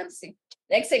 wait and see.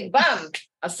 Next thing, bam,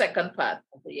 a second part.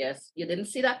 Yes, you didn't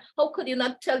see that? How could you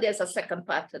not tell there's a second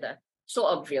part to that? So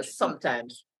obvious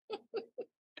sometimes.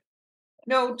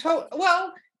 No,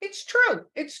 well, it's true.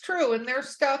 It's true. And there's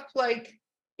stuff like,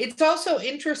 it's also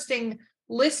interesting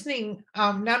listening,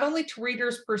 not only to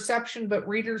readers' perception, but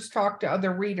readers talk to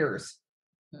other readers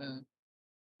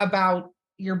about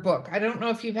your book. I don't know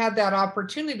if you've had that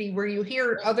opportunity where you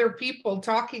hear other people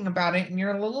talking about it and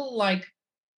you're a little like,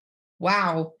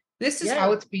 wow, this is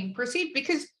how it's being perceived,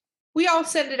 because we all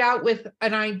send it out with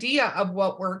an idea of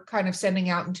what we're kind of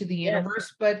sending out into the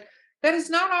universe, but that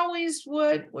is not always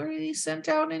what we sent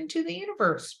out into the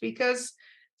universe, because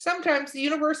sometimes the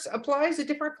universe applies a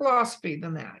different philosophy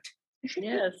than that.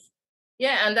 Yes.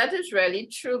 Yeah, and that is really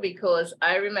true, because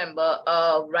I remember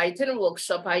a writing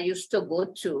workshop I used to go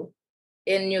to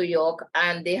in New York,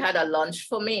 and they had a lunch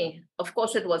for me. Of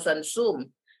course, it was on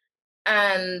Zoom.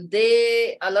 And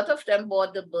a lot of them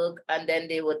bought the book, and then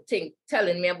they would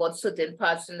telling me about certain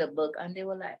parts in the book, and they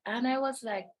were like, and I was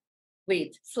like,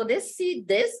 wait, so they see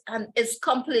this and it's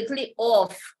completely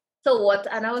off to what?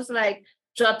 And I was like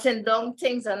jotting down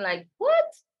things and like, what?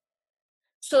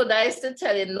 So that is to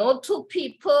tell you, no two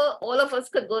people, all of us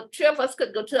could go, three of us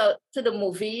could go to the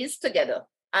movies together,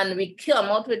 and we come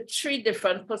out with three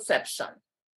different perceptions.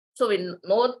 So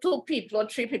no two people or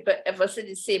three people ever say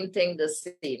the same thing the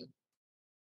same.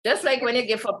 Just like when you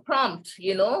give a prompt,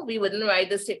 you know, we wouldn't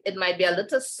write the same. It might be a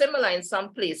little similar in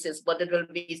some places, but it will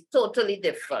be totally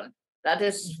different. That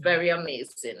is very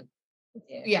amazing.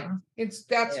 Yeah,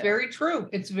 that's very true.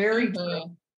 It's very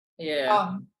true.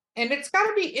 Yeah. And it's got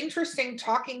to be interesting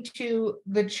talking to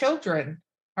the children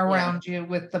around you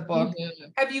with the book.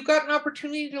 Have you got an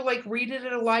opportunity to like read it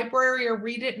at a library or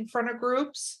read it in front of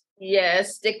groups?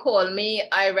 Yes, they call me.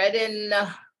 I read in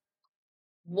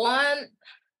one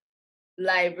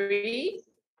library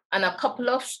and a couple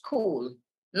of schools,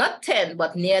 not 10,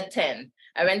 but near 10.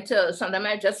 I went to, sometimes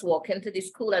I just walk into the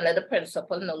school and let the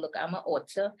principal know, look, I'm an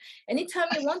author. Anytime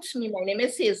you want me, my name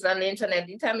is Hazel, Lynch, and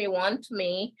anytime you want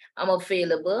me, I'm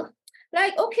available.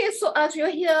 Like, okay, so as you're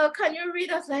here, can you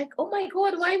read? I was like, oh my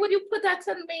God, why would you put that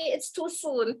on me? It's too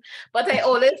soon. But I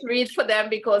always read for them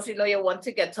because, you know, you want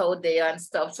to get out there and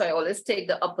stuff. So I always take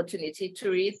the opportunity to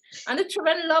read. And the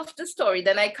children love the story.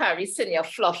 Then I carry Senior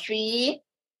Fluffy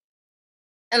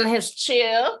in his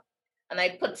chair. And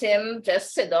I put him,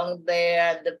 just sit down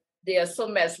there. And they are so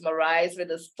mesmerized with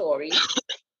the story.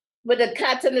 With the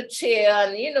cat in the chair,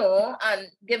 and, you know, and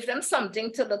give them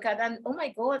something to look at. And oh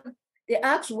my God, they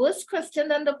ask worse question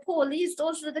than the police.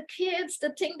 Those were the kids,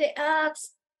 the thing they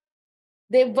asked.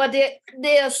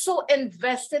 They are so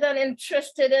invested and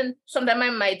interested in. Sometimes I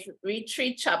might read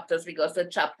 3 chapters because the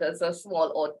chapters are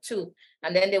small, or 2,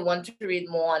 and then they want to read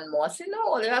more and more. I say,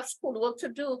 no, you have schoolwork to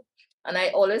do. And I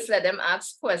always let them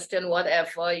ask questions,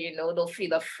 whatever, don't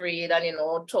feel afraid, and,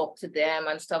 talk to them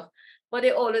and stuff. But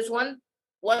they always one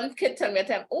kid tell me at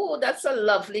a time, oh, that's a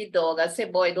lovely dog. I say,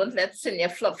 boy, don't let Senior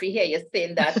Fluffy hear you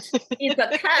saying that. He's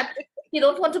a cat. You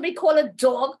don't want to be called a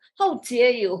dog? How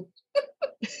dare you?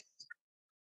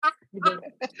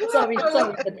 sorry,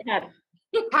 the cat.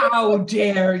 How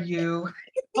dare you?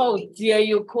 How dare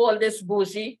you call this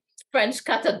bougie French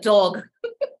cat a dog?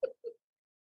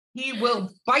 He will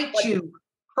bite you,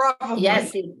 probably.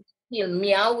 Yes, he'll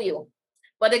meow you.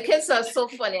 But the kids are so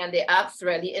funny, and they ask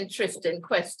really interesting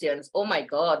questions. Oh my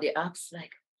God, they ask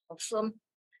like awesome.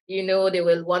 They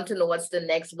will want to know what's the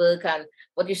next book and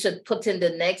what you should put in the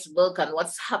next book and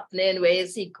what's happening, where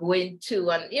is he going to?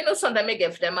 And, sometimes I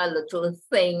give them a little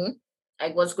thing,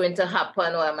 like what's going to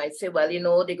happen. Or I might say, well,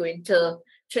 they're going to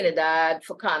Trinidad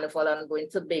for Carnival and going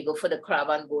to Tobago for the crab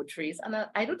and goat race. And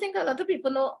I don't think a lot of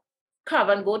people know crab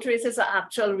and goat race is an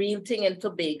actual real thing in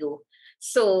Tobago.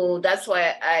 So that's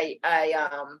why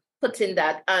I put in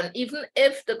that. And even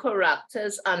if the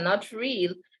characters are not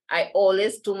real, I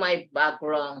always do my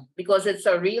background because it's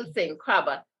a real thing. Crab.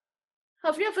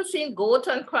 Have you ever seen goat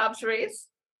and crabs race?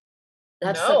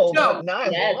 No,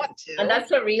 I want to. And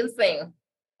that's a real thing.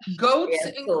 Goats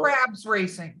and crabs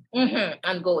racing. Mm-hmm,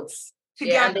 and goats.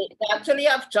 Together. Yeah, and they actually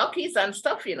have jockeys and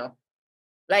stuff,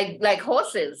 like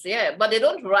horses. Yeah, but they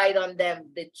don't ride on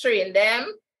them. They train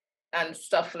them and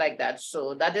stuff like that.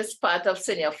 So that is part of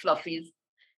Senior Fluffy's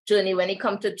journey when he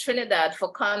come to Trinidad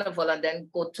for Carnival and then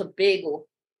go to Tobago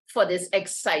for this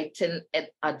exciting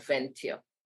adventure.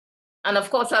 And of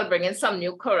course, I'll bring in some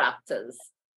new characters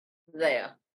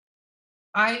there.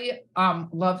 I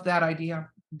love that idea.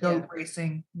 Goat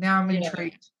racing. Now I'm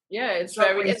intrigued. Yeah, it's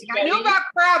very. I knew about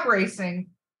crab racing.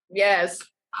 Yes.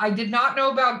 I did not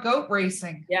know about goat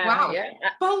racing. Yeah. Wow. Yeah.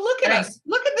 Well, look at us.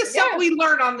 Look at the stuff we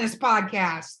learn on this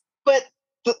podcast. But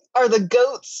are the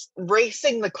goats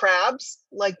racing the crabs?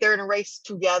 Like they're in a race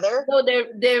together? No,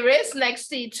 they race next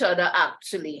to each other,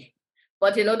 actually.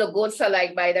 But, the goats are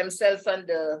like by themselves. And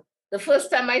the first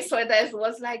time I saw it, I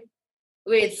was like,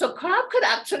 wait, so crab could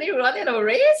actually run in a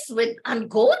race and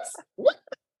goats? What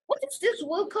is this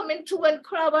world coming to when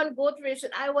crab and goat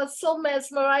racing? I was so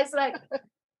mesmerized, like...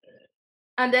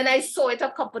 And then I saw it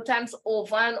a couple times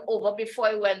over and over before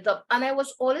I went up. And I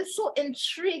was always so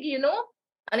intrigued,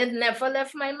 and it never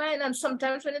left my mind. And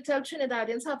sometimes when you tell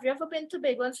Trinidadians, have you ever been to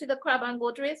Tobago and see the crab and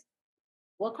goat race?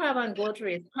 What crab and goat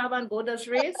race? Crab and goat does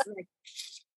race? Like,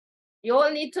 you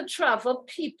all need to travel,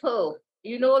 people.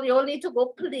 You all need to go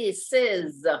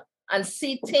places and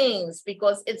see things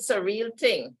because it's a real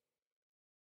thing.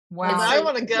 Wow. I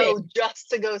want to go just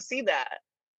to go see that.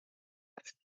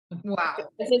 Wow.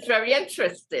 It's very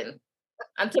interesting.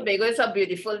 And Tobago is a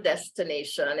beautiful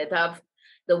destination.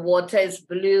 The water is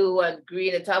blue and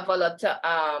green. It have a lot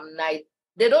of night.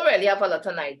 They don't really have a lot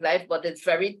of nightlife, but it's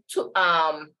very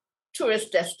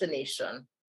tourist destination.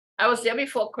 I was there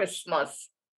before Christmas.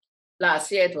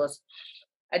 Last year it was.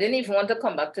 I didn't even want to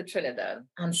come back to Trinidad.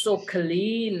 And so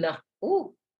clean.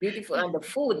 Oh, beautiful. And the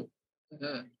food.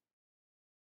 Mm-hmm.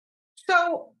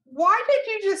 So why did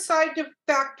you decide to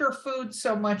factor food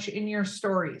so much in your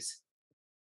stories?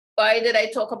 Why did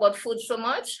I talk about food so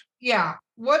much? Yeah.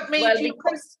 What made you,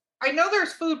 because I know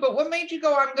there's food, but what made you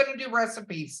go, I'm going to do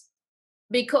recipes?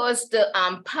 Because the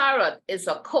parrot is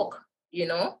a cook,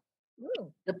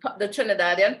 The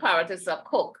Trinidadian parrot is a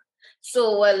cook.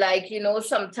 So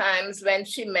sometimes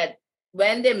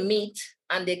when they meet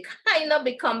and they kind of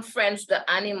become friends, the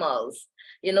animals,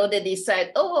 they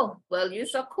decide, oh, well, you're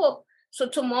a cook. So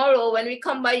tomorrow when we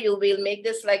come by you, we'll make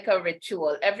this like a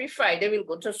ritual. Every Friday we'll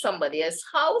go to somebody else's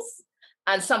house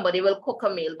and somebody will cook a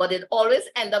meal. But it always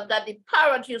ends up that the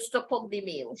parrot used to cook the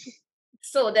meal.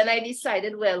 So then I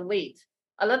decided, well, wait.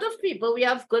 A lot of people, we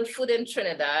have good food in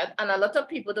Trinidad, and a lot of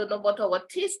people don't know about our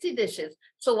tasty dishes.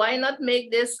 So why not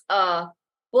make this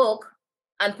book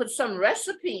and put some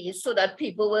recipes so that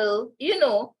people will,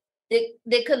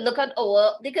 they could look at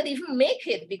they could even make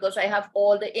it because I have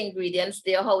all the ingredients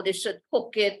there, how they should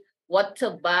cook it, what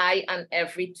to buy and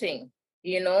everything,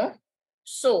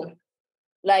 So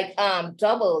like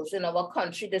doubles in our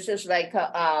country, this is like,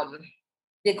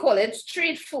 they call it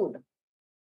street food.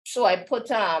 So I put,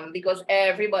 because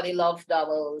everybody loves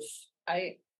doubles,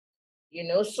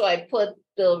 so I put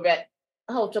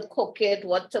how to cook it,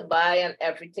 what to buy and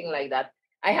everything like that.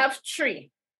 I have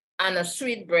 3. And a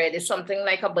sweet bread is something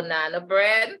like a banana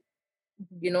bread.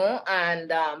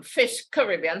 and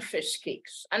Caribbean fish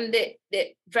cakes. And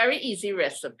they very easy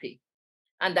recipe.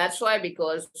 And that's why,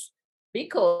 because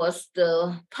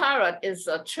the parrot is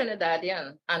a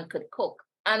Trinidadian and could cook.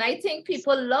 And I think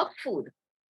people love food.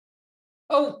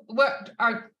 Oh,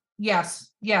 yes.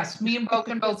 Me and Bo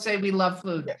can both say we love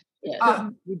food.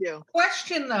 Yes. We do.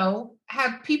 Question though,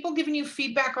 have people given you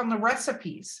feedback on the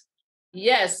recipes?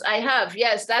 Yes, I have.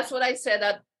 Yes, that's what I said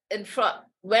at in front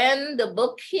when the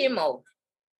book came out.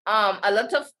 A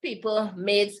lot of people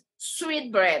made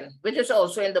sweet bread, which is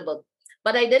also in the book.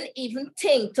 But I didn't even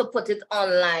think to put it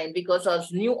online because I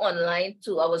was new online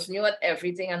too. I was new at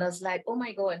everything, and I was like, oh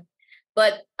my God.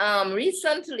 But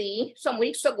recently, some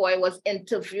weeks ago, I was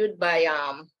interviewed by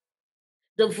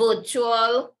the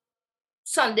virtual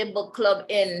Sunday book club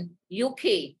in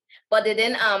UK, but they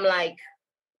didn't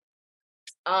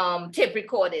tape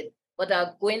recorded. But I'm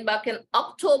going back in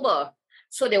October,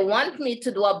 so they want me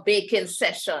to do a baking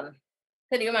session.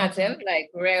 Can you imagine? Okay. Like,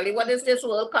 really, what is this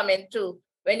world coming to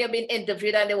when you're being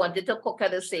interviewed and they wanted to cook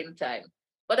at the same time?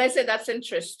 But I said that's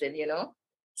interesting,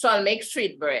 So I'll make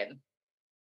street bread.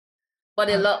 But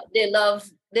they love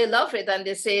it, and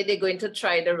they say they're going to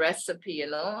try the recipe,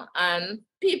 And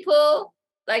people,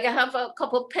 like I have a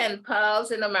couple pen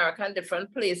pals in America and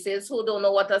different places who don't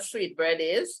know what a sweet bread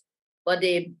is, but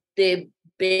they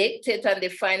baked it and they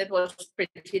find it was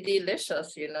pretty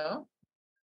delicious,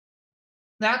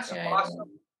 That's Yeah,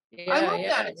 awesome. yeah, I love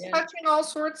that. It's touching all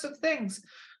sorts of things.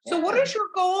 So what is your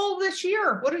goal this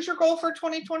year? What is your goal for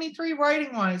 2023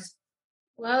 writing wise?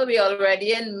 Well, we're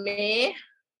already in May.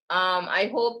 I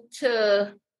hope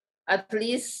to at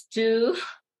least do,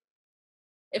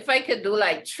 if I could do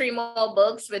like 3 more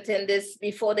books within this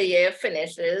before the year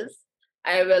finishes.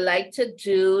 I would like to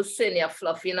do Senior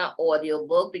Fluffy in an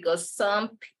audiobook, because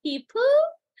some people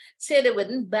say they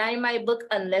wouldn't buy my book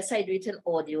unless I do it in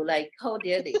audio. Like, how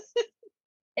dare they?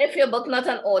 If your book not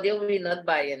an audio, we're not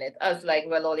buying it. I was like,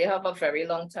 well, all you have a very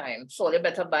long time, so you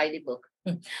better buy the book.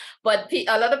 But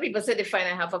a lot of people say they find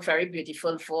I have a very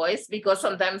beautiful voice, because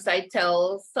sometimes I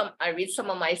read some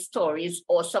of my stories,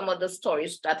 or some of the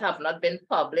stories that have not been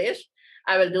published.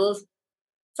 I will do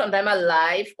sometimes a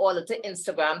live or a little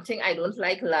Instagram thing. I don't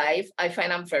like live. I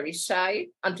find I'm very shy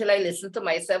until I listen to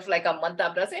myself like a month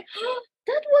after. I say, oh,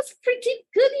 that was pretty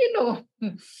good,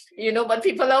 but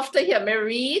people love to hear me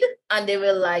read, and they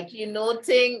will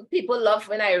people love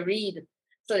when I read.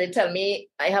 So they tell me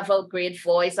I have a great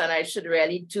voice and I should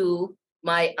really do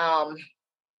my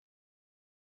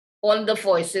on the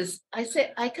voices. I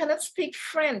say I cannot speak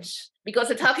French, because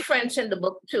it have French in the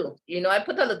book too. I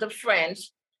put a little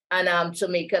French and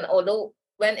Jamaican, although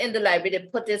when in the library they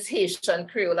put this Haitian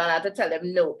Creole, and I had to tell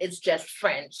them, no, it's just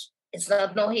French. It's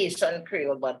not no Haitian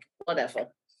Creole, but whatever.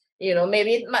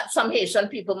 Maybe some Haitian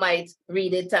people might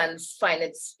read it and find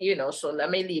it, so let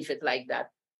me leave it like that.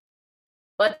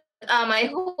 But I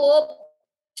hope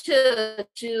to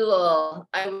do,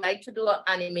 I would like to do an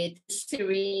animated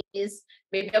series,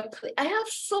 maybe a play. I have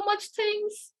so much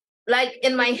things like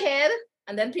in my head,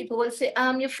 and then people will say,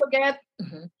 you forget.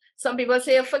 Mm-hmm. Some people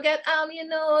say, you forget,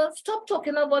 stop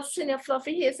talking about Senior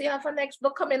Fluffy here. So you have a next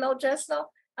book coming out just now.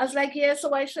 I was like, yeah, so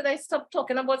why should I stop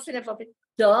talking about Senior Fluffy?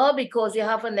 Duh, because you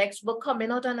have a next book coming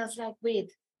out. And I was like,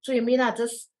 wait, so you mean I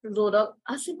just load up?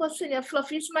 I said, but Senior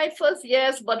Fluffy is my first,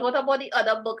 yes, but what about the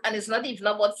other book? And it's not even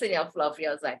about Senior Fluffy.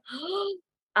 I was like, oh,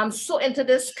 I'm so into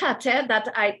this cat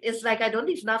that it's like I don't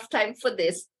even have time for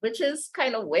this, which is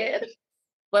kind of weird.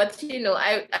 But,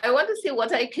 I want to see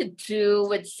what I could do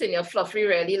with Senior Fluffy,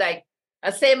 really. Like, I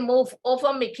say move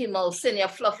over Mickey Mouse. Senior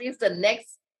Fluffy is the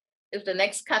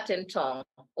next cat in town.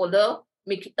 Although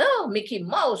Mickey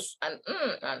Mouse, and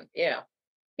yeah.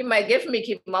 He might give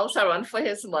Mickey Mouse a run for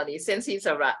his money, since he's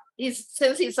a rat.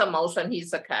 Since he's a mouse and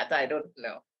he's a cat, I don't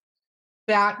know.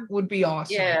 That would be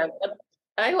awesome. Yeah, but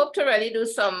I hope to really do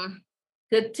some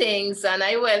good things, and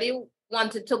I really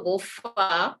wanted to go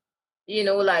far,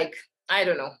 like, I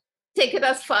don't know, take him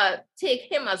as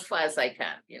far as I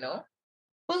can,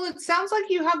 Well, it sounds like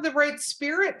you have the right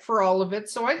spirit for all of it,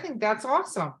 so I think that's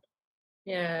awesome.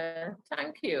 Yeah,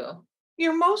 thank you.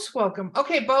 You're most welcome.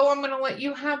 Okay, Bo, I'm going to let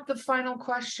you have the final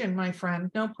question, my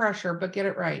friend. No pressure, but get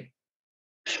it right.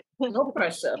 No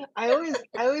pressure. I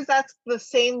always ask the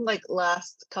same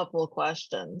last couple of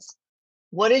questions.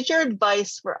 What is your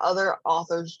advice for other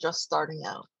authors just starting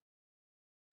out?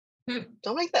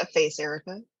 Don't make that face,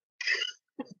 Erica.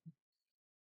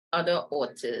 Other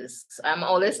authors. I'm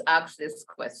always asked this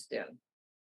question.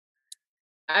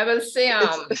 I will say,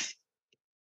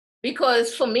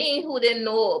 because for me, who didn't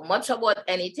know much about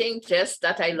anything, just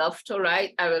that I love to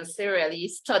write, I will say really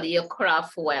study your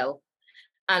craft well.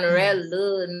 and really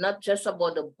learn not just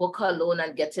about the book alone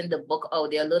and getting the book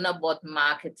out there, learn about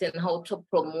marketing, how to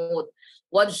promote,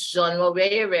 what genre,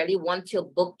 where you really want your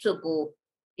book to go.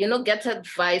 Get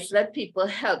advice, let people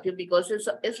help you, because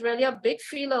it's really a big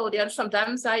field out there. And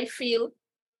sometimes I feel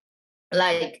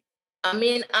like,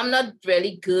 I'm not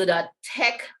really good at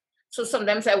tech. So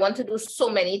sometimes I want to do so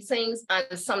many things.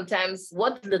 And sometimes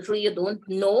what little you don't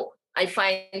know, I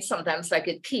find sometimes like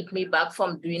it keep me back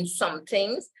from doing some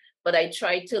things. But I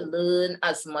try to learn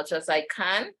as much as I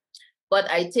can.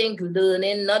 But I think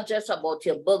learning not just about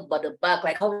your book, but the back,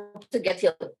 like how to get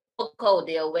your book out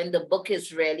there when the book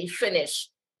is really finished.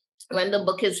 When the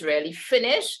book is really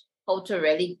finished, how to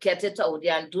really get it out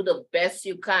there and do the best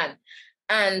you can.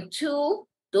 And 2,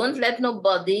 don't let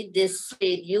nobody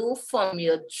dissuade you from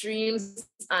your dreams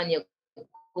and your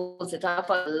goals. It have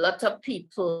a lot of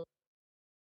people.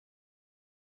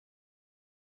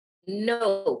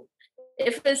 No,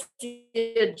 if it's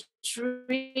your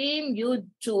dream, you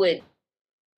do it.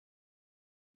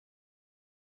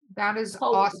 That is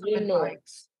How awesome you know?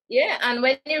 advice. Yeah, and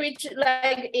when you reach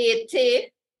like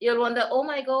 80, you'll wonder, oh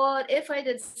my God, if I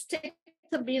did stick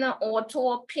to being an author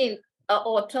or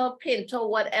painter,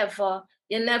 whatever,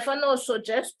 you never know. So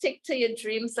just stick to your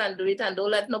dreams and do it, and don't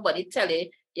let nobody tell you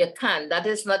you can't. That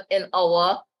is not in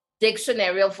our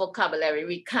dictionary of vocabulary.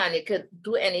 We can. You could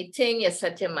do anything you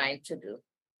set your mind to do.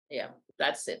 Yeah,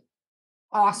 that's it.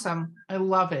 Awesome. I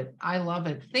love it. I love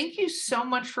it. Thank you so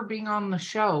much for being on the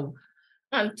show.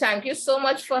 And thank you so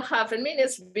much for having me.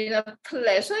 It's been a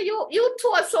pleasure. You two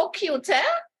are so cute, eh?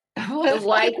 The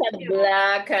white and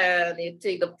black, and you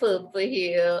take the purple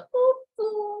here.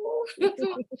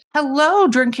 Hello,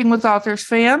 Drinking with Authors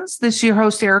fans. This is your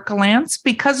host, Erica Lance.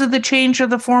 Because of the change of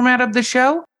the format of the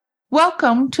show,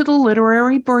 welcome to the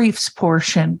literary briefs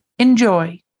portion.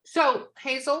 Enjoy. So,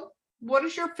 Hazel, what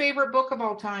is your favorite book of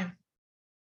all time?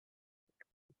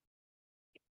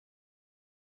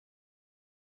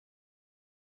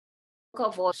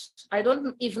 I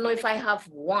don't even know if I have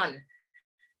one,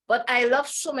 but I love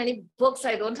so many books.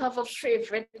 I don't have a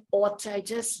favorite author. I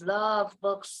just love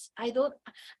books. I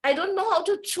don't know how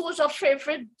to choose a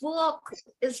favorite book.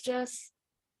 It's just,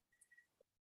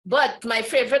 but my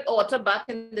favorite author back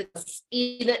in the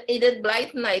Enid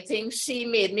Blyton, I think she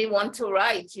made me want to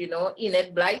write,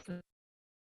 Enid Blyton.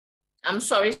 I'm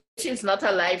sorry she's not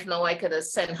alive now. I could have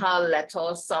sent her a letter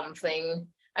or something.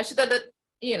 I should have,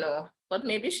 but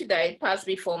maybe she passed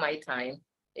before my time.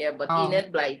 Yeah, but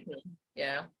Enid Blyton,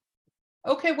 yeah.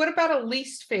 Okay, what about a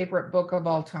least favorite book of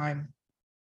all time?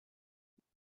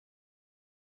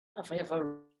 Have I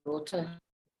ever wrote a...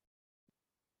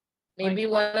 Maybe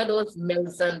one of those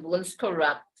Mills and Bones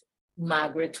corrupt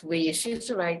Margaret Way. She used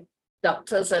to write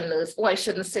doctors and nurses. Oh, I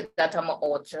shouldn't say that. I'm an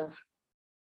author.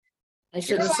 I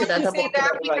shouldn't say that.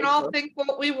 We can all think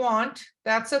what we want.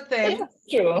 That's a thing. It's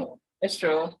true. It's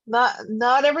true.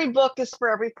 Not every book is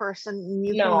for every person.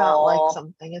 You cannot like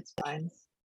something. It's fine.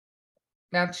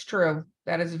 That's true.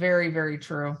 That is very, very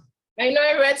true. I know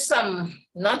I read some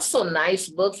not so nice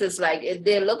books. It's like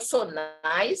they look so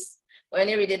nice. When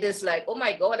you read it, it's like, oh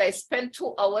my God, I spent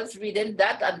 2 hours reading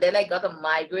that, and then I got a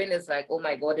migraine. It's like, oh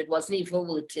my God, it wasn't even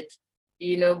worth it.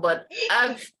 But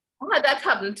I've had that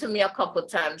happen to me a couple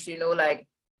of times, like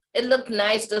it looked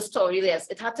nice, the story, yes,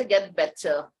 it had to get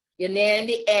better. In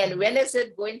the end, when is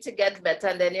it going to get better?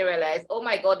 And then you realize, oh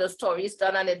my God, the story's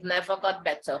done and it never got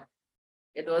better.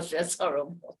 It was just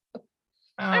horrible.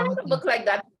 I read a book like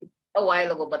that a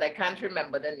while ago, but I can't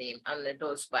remember the name, and it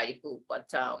was by who.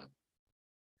 But I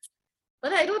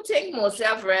don't think mostly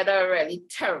I've read a really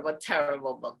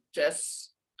terrible book.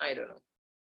 Just, I don't know.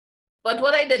 But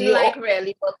what I didn't like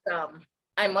really was,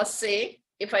 I must say,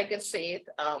 if I could say it,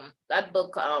 that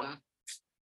book,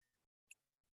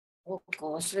 oh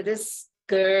gosh, with this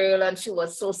girl, and she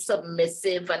was so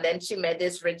submissive, and then she met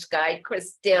this rich guy,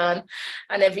 Christian,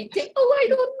 and everything. Oh, I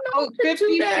don't know.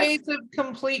 50 Shades of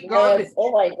Complete Garbage. Yes.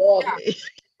 Oh my God.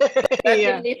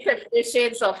 Yeah. Give me 50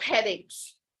 Shades of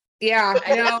Headaches. Yeah,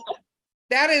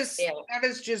 that is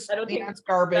just, that's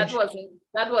garbage.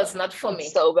 That was not for me.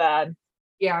 So bad.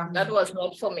 Yeah. That was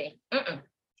not for me.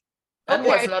 That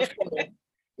was not for me.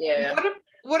 Yeah.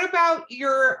 What about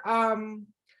your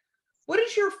what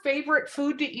is your favorite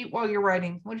food to eat while you're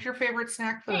writing? What is your favorite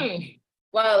snack food?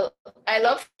 Well, I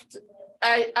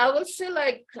would say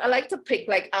I like to pick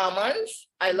like almonds.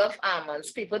 I love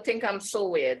almonds. People think I'm so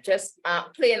weird. Just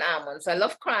plain almonds. I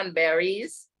love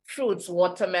cranberries, fruits,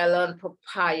 watermelon,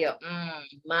 papaya,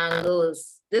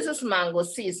 mangoes. This is mango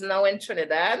season now in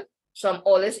Trinidad. So I'm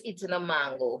always eating a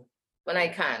mango when I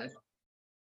can.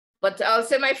 But I'll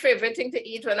say my favorite thing to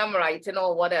eat when I'm writing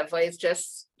or whatever is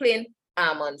just plain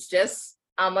almonds. Just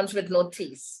almonds with no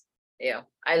teeth. Yeah,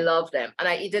 I love them. And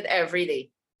I eat it every day.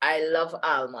 I love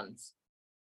almonds.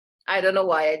 I don't know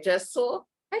why. I find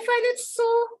it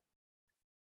so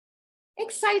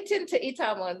exciting to eat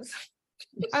almonds.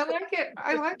 I like it.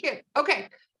 I like it. Okay.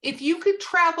 If you could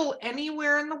travel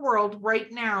anywhere in the world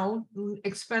right now,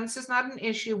 expense is not an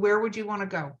issue, where would you want to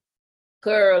go?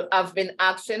 Girl, I've been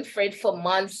asking for it for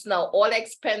months now. All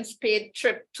expense paid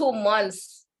trip, 2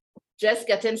 months. Just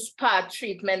getting spa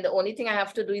treatment. The only thing I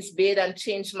have to do is bathe and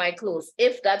change my clothes.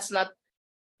 If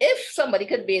somebody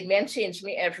could bathe me and change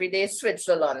me every day,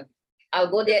 Switzerland, I'll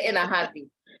go there in a heartbeat.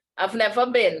 I've never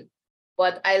been,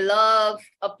 but I love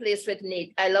a place with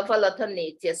nature. I love a lot of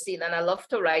nature scene, and I love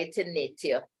to write in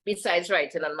nature besides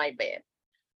writing on my bed.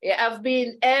 Yeah, I've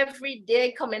been every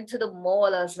day coming to the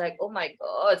mall. I was like, oh my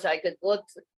God, I could go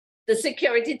to the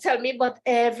security tell me, but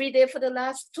every day for the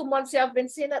last 2 months, I've been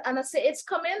seeing that. And I say, it's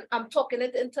coming. I'm talking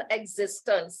it into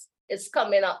existence. It's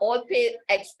coming. An all paid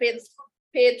expense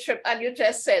paid trip. And you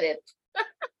just said it.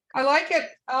 I like it.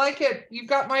 I like it. You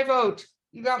got my vote.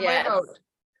 You got my vote.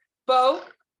 Bo?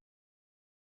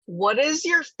 What is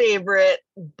your favorite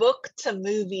book to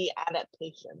movie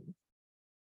adaptation?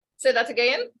 Say that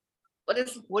again.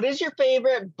 What is your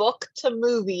favorite book to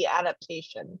movie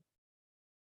adaptation?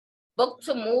 Book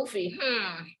to movie.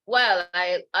 Well,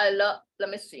 I love, let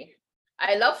me see.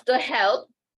 I love The Help.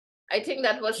 I think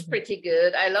that was pretty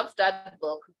good. I love that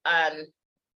book. And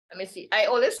let me see. I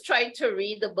always try to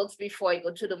read the books before I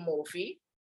go to the movie.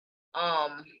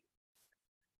 Gosh,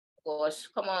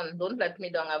 come on, don't let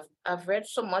me down. I've read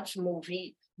so much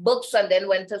books and then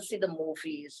went to see the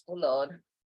movies. Oh Lord.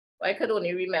 I could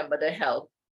only remember The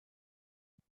Help.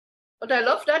 But I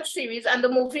love that series, and the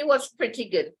movie was pretty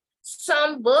good.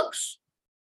 Some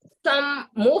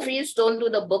movies don't do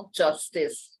the book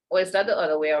justice. Or is that the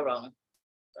other way around?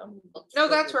 No,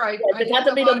 that's right. It had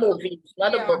to be the movies,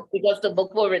 not the book, because the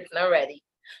book was written already.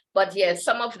 But yes,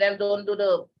 some of them don't do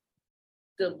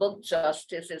the book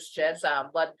justice. It's just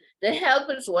but The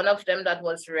Help is one of them that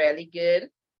was really good.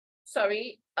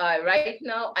 Sorry, right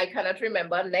now I cannot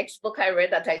remember next book I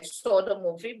read that I saw the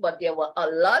movie, but there were a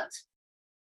lot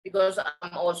because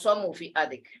I'm also a movie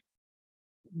addict.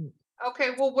 Okay,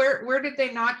 well, where did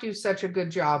they not do such a good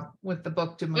job with the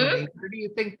book to movie? Where do you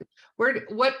think?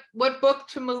 What book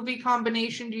to movie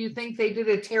combination do you think they did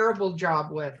a terrible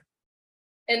job with?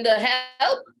 In The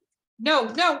Help?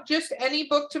 No, just any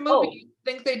book to movie. You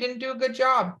think they didn't do a good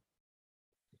job?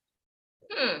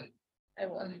 Let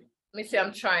me see.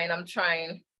 I'm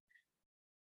trying.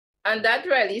 And that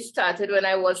really started when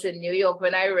I was in New York,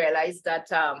 when I realized that,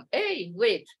 hey,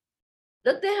 wait,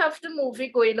 look, they have the movie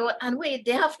going on, and wait,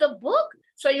 they have the book.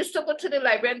 So I used to go to the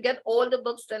library and get all the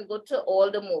books, then go to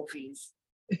all the movies.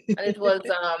 And it was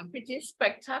pretty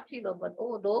spectacular, but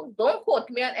don't quote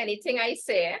me on anything I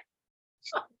say.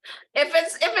 If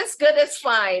it's good, it's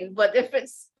fine. But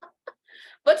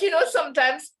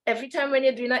sometimes every time when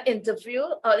you're doing an interview,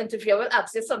 interviewer will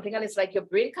ask you something and it's like your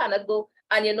brain cannot go.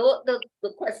 And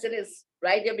the question is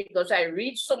right there because I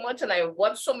read so much and I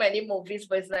watch so many movies,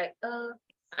 but it's like,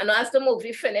 and as the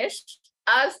movie finished,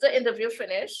 as the interview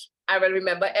finished, I will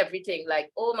remember everything.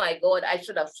 Like, oh my God, I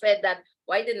should have said that.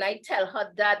 Why didn't I tell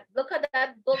her that? Look at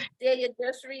that book there, you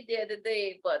just read the other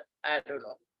day, but I don't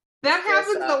know. That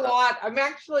happens a lot.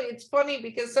 It's funny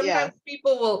because sometimes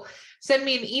people will send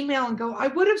me an email and go, I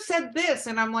would have said this.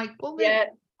 And I'm like, well,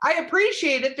 I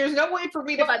appreciate it. There's no way for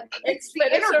me to explain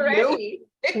it already.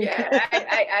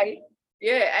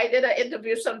 I did an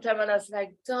interview sometime and I was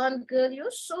like, darn girl,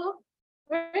 you're so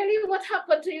really, what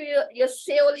happened to you? You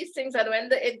say all these things, and when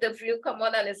the interview come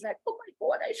on and it's like, oh my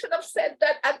God, I should have said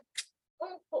that. And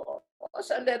oh gosh,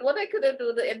 and then what I couldn't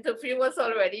do, the interview was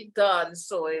already done.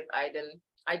 So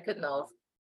I couldn't have.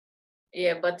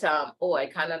 Yeah, but I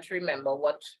cannot remember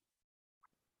what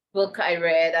book I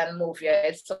read and movie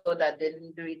I saw that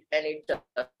didn't do it any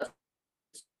justice.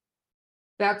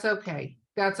 That's okay.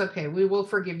 We will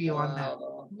forgive you on that.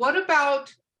 What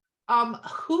about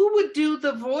who would do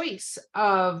the voice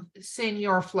of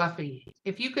Senor Fluffy?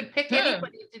 If you could pick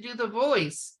anybody to do the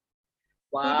voice,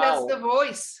 who does the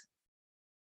voice?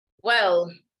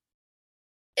 Well,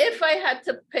 if I had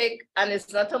to pick, and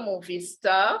it's not a movie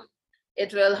star,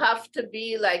 it will have to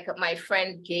be like my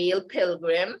friend Gail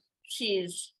Pilgrim.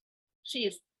 She's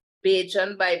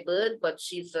Bajan by birth, but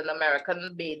she's an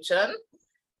American Bajan.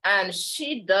 And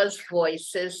she does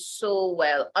voices so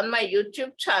well. On my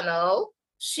YouTube channel,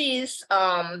 she's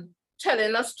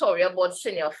telling a story about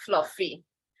Senor Fluffy.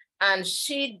 And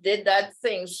she did that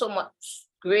thing so much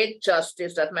great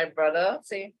justice that my brother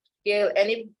say, Gail,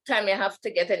 anytime you have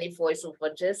to get any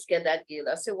voiceover, just get that Gail.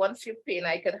 I say, once you pay,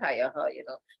 I can hire her,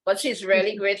 But she's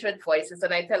really great with voices.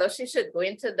 And I tell her she should go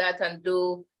into that and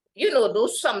do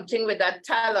something with that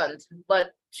talent.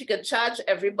 But she could charge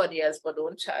everybody else, but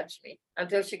don't charge me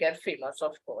until she gets famous,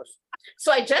 of course.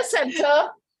 So I just sent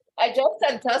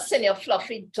her Senior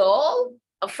Fluffy doll.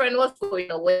 A friend was going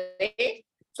away.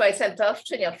 So I sent her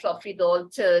Senior Fluffy doll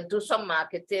to do some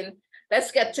marketing.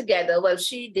 Let's get together. Well,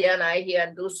 she, Dia, and I here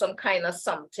and do some kind of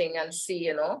something and see,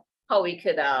 how we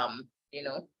could,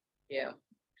 yeah.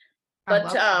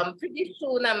 But pretty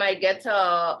soon I might get an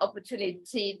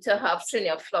opportunity to have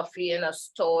Senior Fluffy in a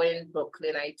store in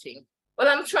Brooklyn, I think. Well,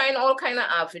 I'm trying all kind of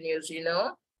avenues,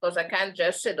 because I can't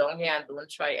just sit down here and don't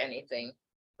try anything.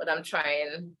 But I'm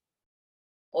trying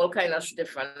all kind of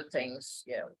different things,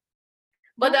 yeah.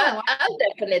 But I'll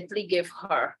definitely give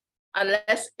her,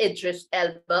 unless Idris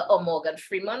Elba or Morgan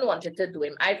Freeman wanted to do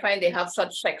him. I find they have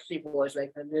such sexy voice,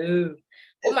 like, hello.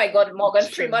 Oh my God, Morgan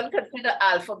Freeman could say the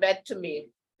alphabet to me.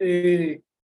 A,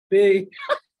 B.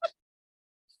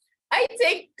 I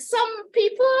think some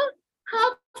people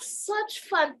have such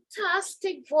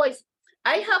fantastic voice.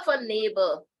 I have a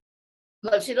neighbor.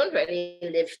 Well, she don't really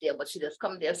live there, but she just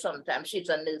come there sometimes. She's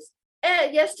a nurse.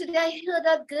 Yesterday I heard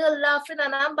that girl laughing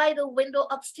and I'm by the window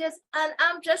upstairs and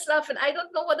I'm just laughing. I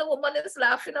don't know what the woman is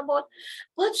laughing about,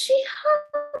 but she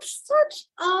has such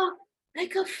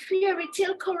like a fairy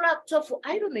tale character for,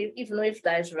 I don't even know if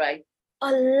that is right.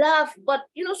 A laugh, but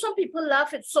some people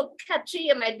laugh, it's so catchy.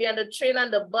 You might be on the train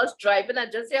and the bus driving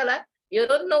and just hear like, you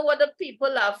don't know what the people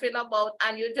laughing about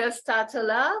and you just start to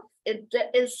laugh. It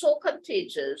is so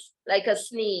contagious, like a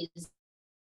sneeze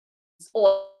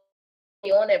or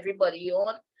on everybody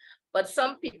on, but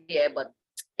some people, yeah, but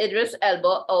Idris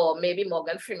Elba or maybe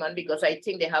Morgan Freeman, because I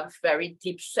think they have very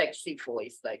deep, sexy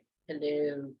voice. Like,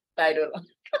 hello, I don't know.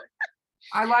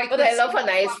 I like, but I love a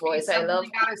nice voice. I love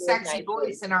got a sexy nice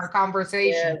voice in our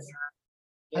conversation. Yes.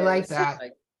 I like that.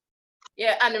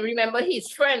 Yeah, and remember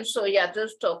he's French, so you have to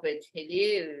stop it.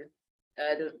 Hello,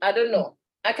 I don't know.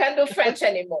 I can't do French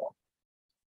anymore.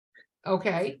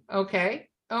 Okay.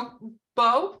 Oh,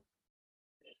 Bo.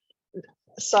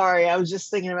 Sorry, I was just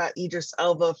thinking about Idris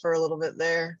Elba for a little bit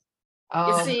there.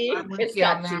 You see, it's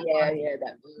catchy. Yeah.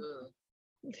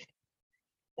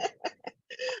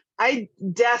 I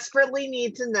desperately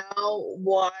need to know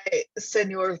why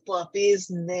Senor Fluffy's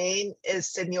name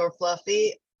is Senor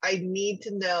Fluffy. I need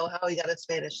to know how he got a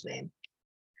Spanish name.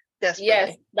 Desperately.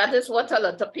 Yes, that is what a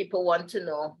lot of people want to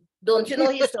know. Don't you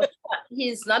know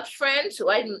he's not French?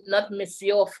 Why not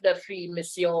Monsieur Fluffy,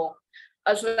 Monsieur?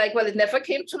 I was like, well, it never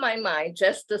came to my mind,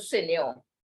 just the senior.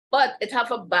 But it have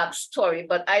a backstory,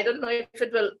 but I don't know if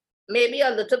it will, maybe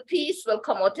a little piece will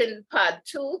come out in part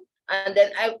 2, and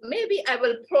then I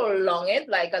will prolong it,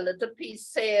 like a little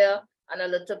piece here and a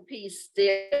little piece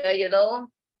there,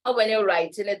 or when you're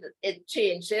writing it, it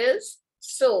changes.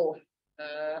 So,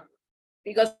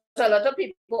 because a lot of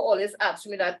people always ask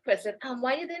me that question,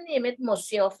 why did they name it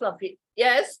Monsieur Fluffy?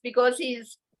 Yes, because he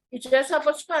just have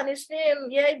a Spanish name.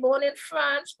 Yeah, born in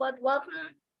France, but what?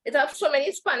 It have so many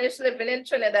Spanish living in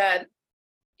Trinidad,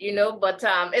 but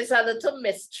it's a little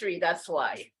mystery, that's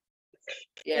why.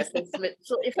 Yes,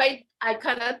 so if I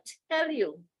cannot tell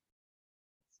you.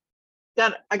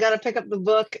 I gotta pick up the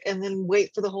book and then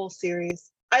wait for the whole series.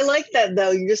 I like that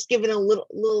though. You're just giving a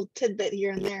little tidbit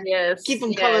here and there. Yes. Keep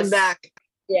them coming back.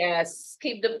 Yes.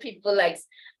 Keep the people like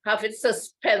have it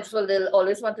suspenseful. They'll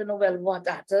always want to know, well, what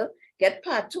after? Get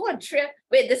part 2 and 3.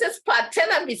 Wait, this is part 10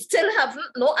 and we still have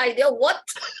no idea what.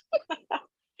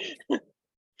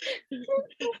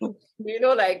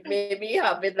 Like maybe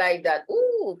have it like that.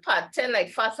 Ooh, part 10,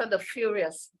 like Fast and the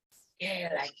Furious.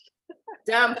 Yeah, like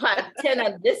damn, part 10,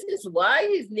 and this is why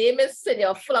his name is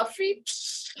Senior Fluffy.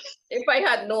 If I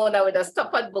had known, I would have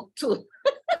stopped at book 2.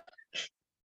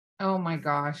 Oh my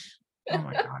gosh.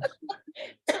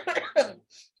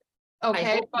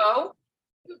 Okay, Bo.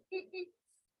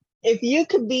 If you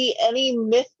could be any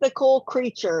mythical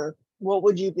creature, what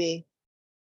would you be?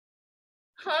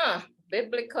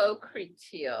 Biblical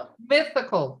creature.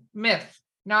 Myth,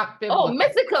 not biblical. Oh,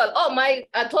 mythical. I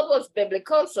thought it was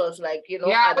biblical, so it's like, Yeah,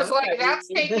 I was like, that's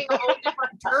taking a whole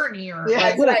different turn here.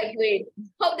 Yeah, wait,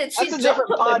 how did she jump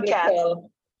to podcast?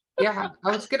 Biblical? Yeah,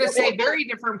 I was gonna say very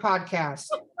different podcast.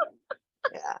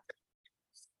 Yeah.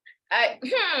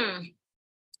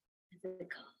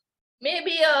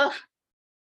 Maybe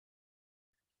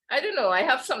I don't know. I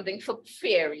have something for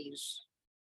fairies.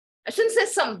 I shouldn't say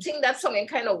something. That's something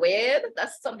kind of weird.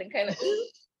 That's something kind of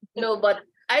no, but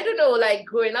I don't know. Like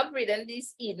growing up reading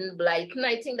these Eden Blyton,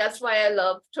 I think that's why I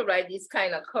love to write these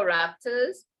kind of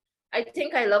characters. I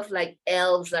think I love like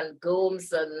elves and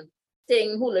gnomes and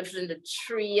thing who lives in the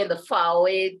tree and the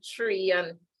faraway tree.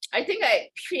 And I think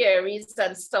fairies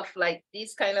and stuff like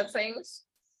these kind of things.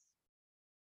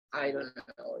 I don't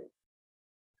know.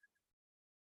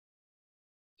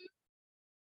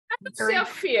 I would say a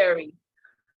fairy,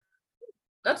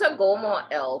 not a gnome or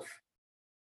elf.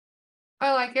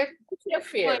 I like it. Say a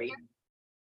fairy.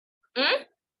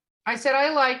 I said I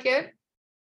like it.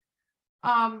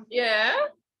 Yeah.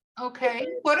 Okay.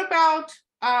 What about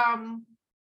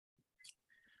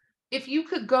if you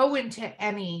could go into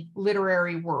any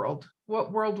literary world,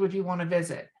 what world would you want to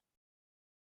visit?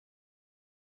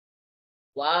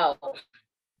 Wow.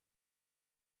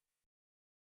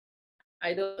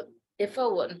 If I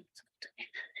want,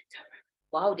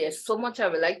 wow, there's so much I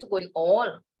would like to go in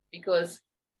all, because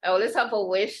I always have a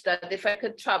wish that if I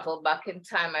could travel back in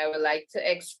time, I would like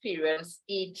to experience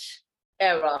each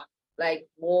era, like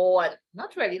war,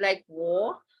 not really like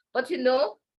war, but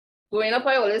growing up,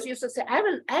 I always used to say,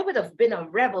 I would have been a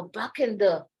rebel back in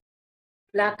the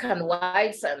black and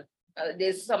whites, and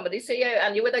there's somebody say, yeah,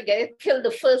 and you would have get killed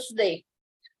the first day.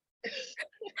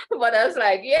 But I was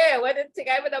like, yeah, I didn't think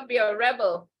I would have been a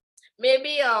rebel.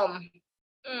 Maybe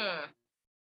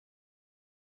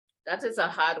that is a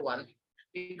hard one,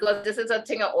 because this is a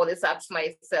thing I always ask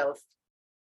myself.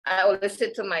 I always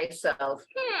say to myself,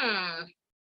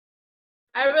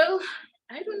 I don't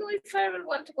know if I will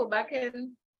want to go back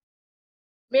in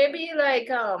maybe like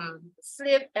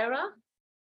slave era.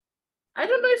 I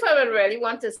don't know if I would really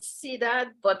want to see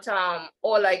that, but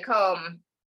or like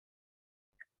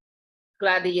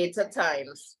gladiator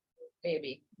times,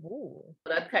 maybe. Ooh.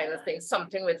 That kind of thing.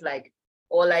 Something with like,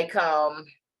 or like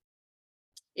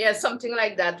yeah, something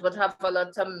like that would have a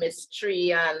lot of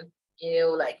mystery and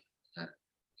like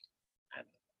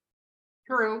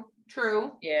True.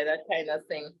 Yeah, that kind of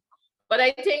thing. But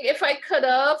I think if I could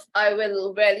have, I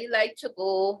will really like to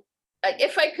go. Like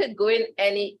if I could go in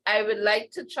any, I would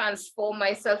like to transform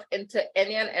myself into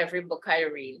any and every book I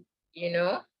read.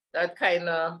 That kind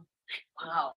of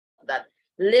wow, that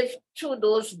live through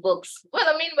those books. Well,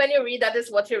 I mean, when you read, that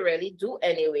is what you really do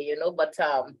anyway, But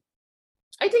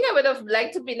I think I would have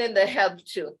liked to be in the Help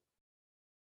too.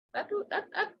 That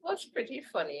was pretty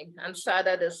funny and sad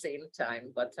at the same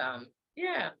time. But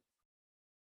yeah.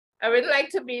 I would like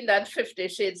to be in that 50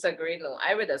 Shades of Grey. No,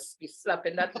 I would just be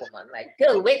slapping that woman. Like,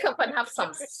 girl, wake up and have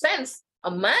some sense. A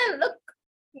man, look.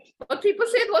 But people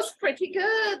say it was pretty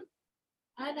good.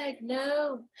 I like,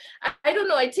 no. I don't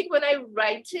know. I think when I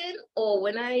write it or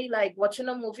when I like watching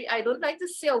a movie, I don't like to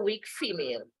see a weak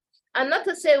female. And not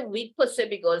to say weak per se,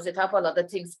 because it have a lot of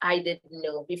things I didn't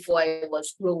know before I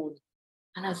was grown.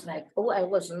 And I was like, oh, I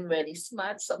wasn't really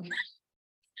smart sometimes.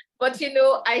 But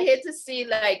I hate to see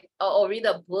like or read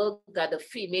a book that the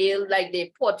female like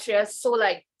they portray so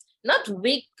like not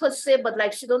weak per se, but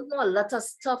like she don't know a lot of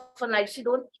stuff, and like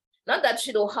not that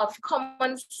she don't have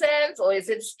common sense or is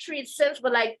it street sense,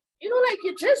 but like like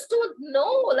you just don't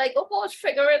know, like oh gosh,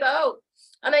 figure it out.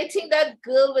 And I think that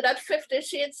girl with that 50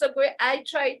 Shades of Grey, I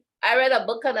read a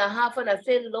book and a half and I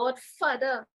said, Lord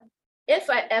Father, if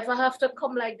I ever have to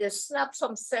come like this, snap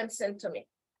some sense into me.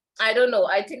 I don't know.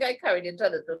 I think I carried it a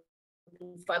little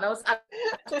fun. I was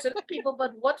asking people,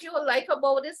 but what do you like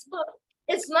about this book?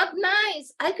 It's not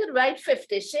nice. I could write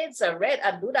 50 Shades of Red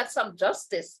and do that some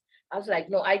justice. I was like,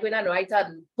 no, I'm going to write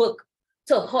a book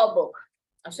to her book.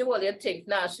 I said, well, you think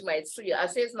now she might sue you. I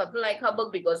say it's nothing like her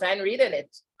book because I'm reading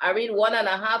it. I read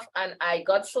 1.5 and I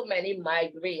got so many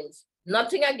migraines.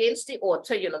 Nothing against the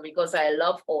author, because I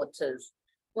love authors.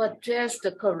 But just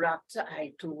the character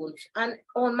I don't. And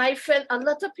on my friend, a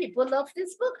lot of people love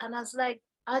this book. And I was like,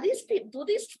 do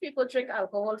these people drink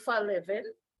alcohol for a living?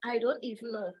 I don't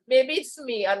even know. Maybe it's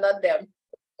me and not them.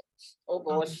 Oh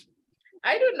gosh.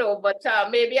 I don't know, but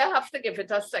maybe I have to give it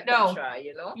a second try,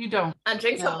 You don't. And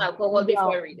drink some alcohol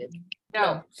before I read it.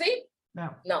 No. See? No.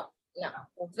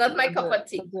 It's not my cup of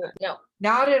tea. No.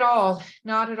 Not at all.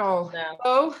 Not at all. No.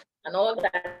 Oh. And all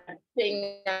that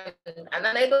thing. And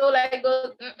then I go,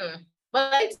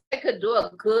 But I could do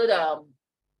a good,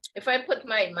 if I put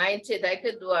my mind to it, I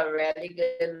could do a really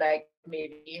good, like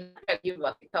maybe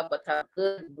but a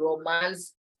good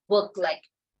romance book, like,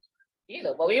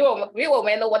 but we won't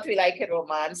know what we like in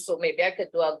romance, so maybe I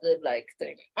could do a good like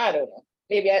thing. I don't know.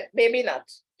 Maybe not.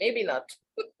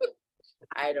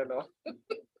 I don't know.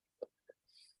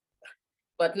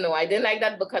 But no, I didn't like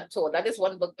that book at all. That is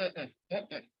one book.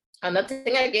 And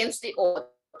nothing against the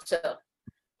author,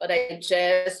 but it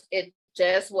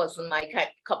just wasn't my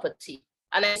cup of tea.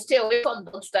 And I stay away from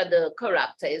books that the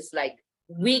character is like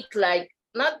weak, like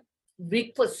not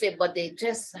weak per se, but they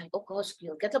just like, oh gosh,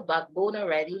 you'll get a backbone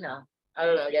already now. I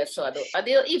don't know. Yeah, so I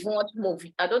don't even watch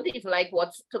movie. I don't even like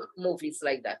watch movies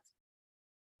like that.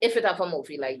 If it have a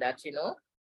movie like that, you know.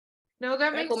 No,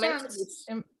 that makes Recommend sense. this.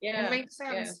 It Yeah, makes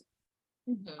yeah. sense.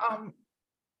 Mhm.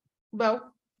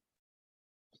 Well,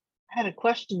 I had a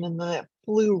question and then it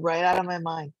flew right out of my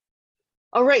mind.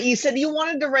 All right, you said you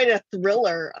wanted to write a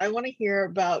thriller. I want to hear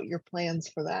about your plans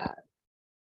for that.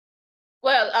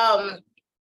 Well,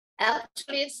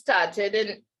 actually, it started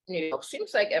in New York.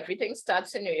 Seems like everything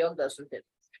starts in New York, doesn't it?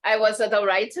 I was at a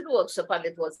writing workshop and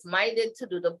it was my day to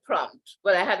do the prompt.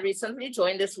 But I had recently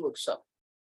joined this workshop.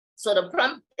 So the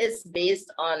prompt is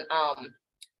based on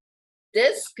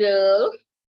this girl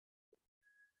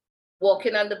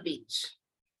walking on the beach.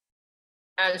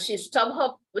 And she stopped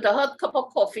her with a hot cup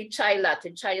of coffee, chai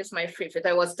latte. Chai is my favorite.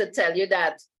 I was to tell you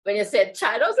that when you said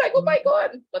chai, I was like, oh my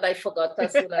God. But I forgot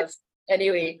as soon as,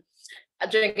 anyway,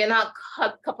 drinking a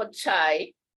hot cup of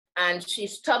chai. And she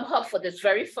stubbed her foot, it's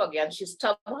very foggy, and she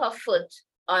stubbed her foot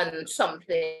on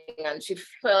something and she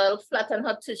fell flat on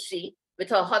her tushy with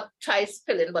her hot chai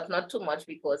spilling, but not too much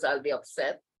because I'll be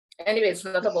upset. Anyway, it's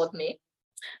not about me.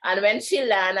 And when she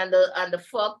landed and the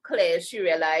fog cleared, she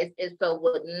realized it's a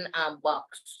wooden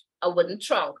box, a wooden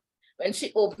trunk. When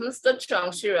she opens the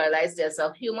trunk, she realized there's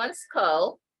a human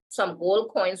skull, some gold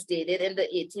coins dated in the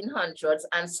 1800s,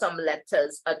 and some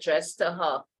letters addressed to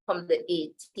her from the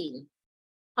 1800s.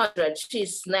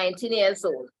 She's 19 years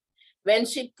old. When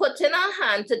she put in her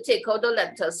hand to take out the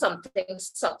letter, something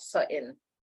sucks her in.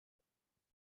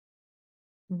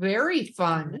 very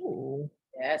fun. Ooh.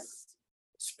 Yes.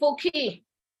 Spooky.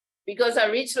 Because I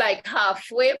reach like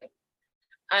halfway,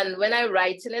 and when I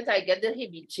write in it, I get the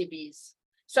heebie-jeebies.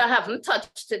 So I haven't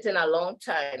touched it in a long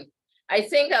time. I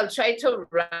think I'll try to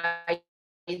write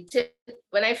it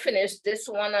when I finish this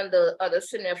one and the other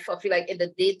senior fluffy, like in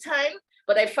the daytime.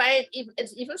 But I find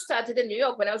it's even started in New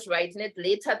York when I was writing it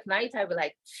late at night. I will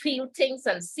like feel things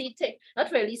and see things,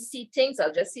 not really see things.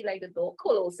 I'll just see like the door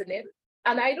closing in.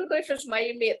 And I don't know if it's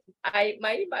my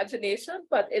imagination,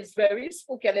 but it's very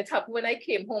spooky. And it happened when I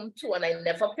came home too, and I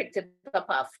never picked it up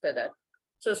after that.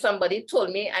 So somebody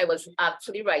told me I was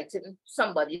actually writing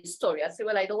somebody's story. I said,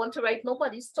 well, I don't want to write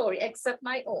nobody's story except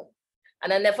my own.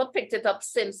 And I never picked it up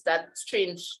since that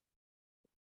strange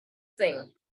thing.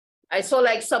 I saw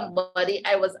like somebody,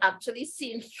 I was actually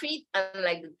seeing feet and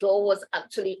like the door was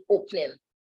actually opening.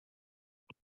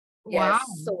 Wow.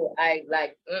 Yes, so I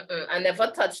like, I never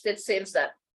touched it since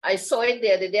that. I saw it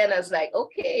the other day and I was like,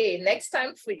 okay, next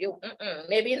time for you.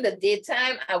 Maybe in the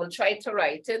daytime, I will try to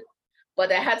write it. But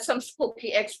I had some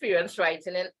spooky experience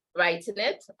writing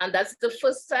it. And that's the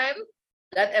first time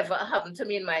that ever happened to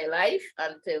me in my life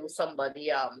until somebody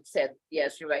said,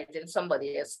 yes, you're writing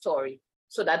somebody a story.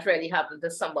 So that really happened to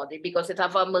somebody because it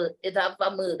have a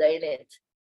murder in it,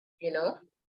 you know?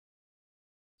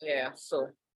 Yeah, so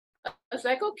I was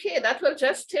like, okay, that will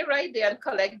just stay right there and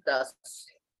collect dust.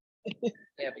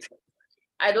 Yeah, because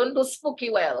I don't do spooky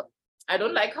well. I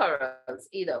don't like horrors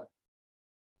either.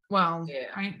 Well,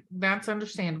 Yeah. that's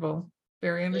understandable.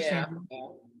 Very Yeah.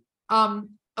 understandable.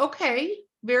 Okay,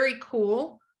 very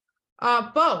cool.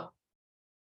 Bo.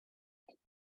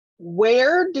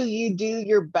 Where do you do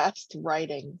your best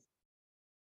writing?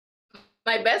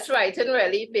 My best writing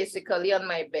really basically on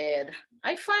my bed.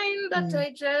 I find that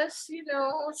I just, sit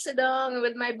down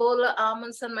with my bowl of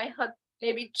almonds and my hot,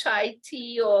 maybe chai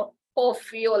tea or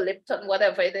coffee or Lipton,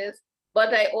 whatever it is.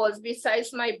 But I always,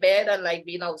 besides my bed and like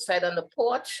being outside on the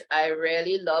porch, I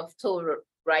really love to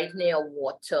write near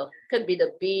water. Could be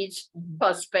the beach,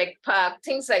 Prospect Park,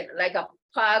 things like a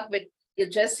park with you're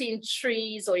just seeing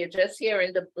trees or you're just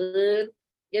hearing the bird.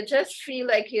 You just feel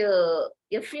like you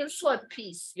feel so at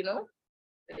peace,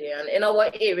 Yeah, and in our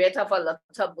area, it have a lot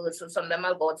of birds, so sometimes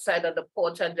I'll go outside on the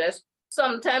porch and just,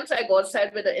 sometimes I go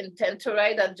outside with the intent to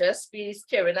write and just be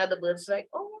staring at the birds like,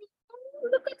 oh,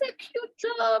 look at that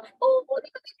cute dove. Oh, look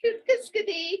at the cute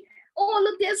kiskadee. Oh,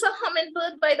 look, there's a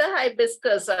hummingbird by the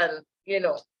hibiscus, and,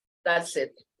 that's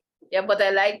it. Yeah, but I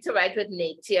like to write with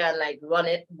nature and like run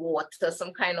it water,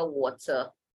 some kind of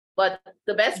water. But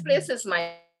the best place is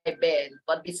my bed.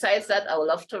 But besides that, I would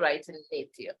love to write in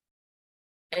nature.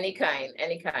 Any kind.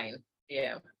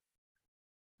 Yeah.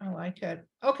 I like it.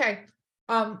 Okay.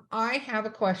 I have a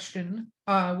question,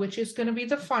 which is going to be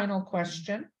the final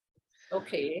question.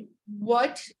 Okay.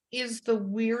 What is the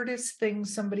weirdest thing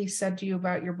somebody said to you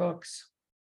about your books?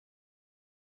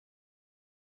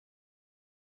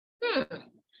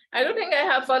 I don't think I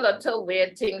have a lot of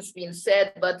weird things being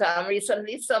said, but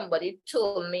recently somebody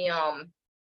told me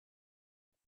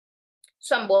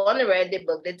someone read the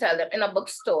book. They tell them in a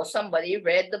bookstore, somebody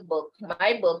read the book,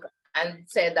 my book, and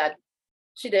said that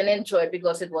she didn't enjoy it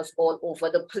because it was all over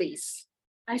the place.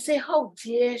 I say, how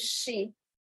dare she?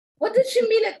 What did she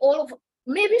mean it all over?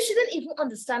 Maybe she didn't even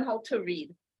understand how to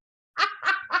read.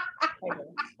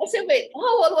 I said, wait,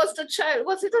 how old was the child?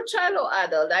 Was it a child or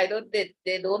adult? They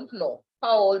don't know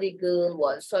how old the girl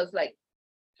was. So I was like,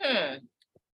 And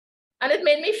it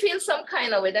made me feel some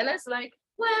kind of way. Then I was like,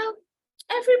 well,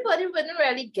 everybody wouldn't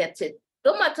really get it.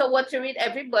 No matter what you read,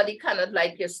 everybody cannot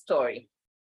like your story.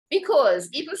 Because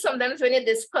even sometimes when you're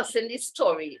discussing the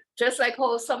story, just like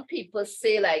how some people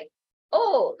say, like,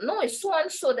 oh, no, it's so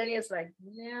and so, then it's like,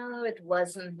 no, it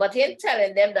wasn't. But you're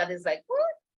telling them that it's like, what?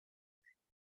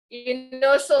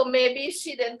 So maybe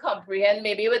she didn't comprehend,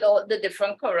 maybe with all the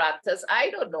different characters. I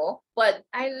don't know. But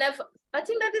I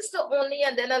think that is the only,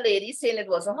 and then a lady saying it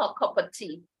wasn't her cup of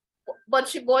tea. But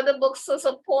she bought the books to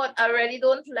support. I really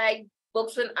don't like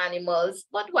books with animals.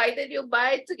 But why did you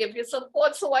buy it? To give you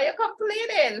support? So why are you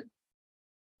complaining?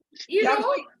 That's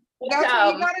what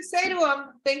you got to say to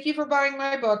them. Thank you for buying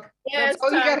my book. Yes, that's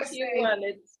all you got to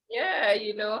say. Yeah,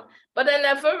 But I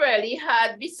never really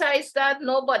had, besides that,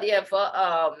 nobody ever,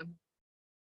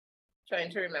 trying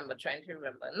to remember.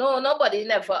 No, nobody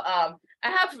never, I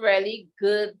have really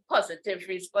good, positive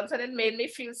response, and it made me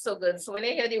feel so good. So when I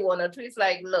hear the one or two, it's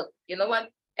like, look, you know what?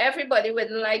 Everybody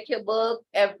wouldn't like your book.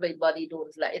 Everybody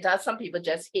don't like it. Has some people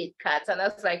just hate cats. And I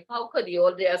was like, how could you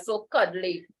all? They are so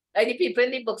cuddly. Like the people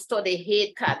in the bookstore, they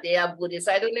hate cats. They are Buddhists.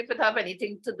 I don't know if it have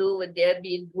anything to do with their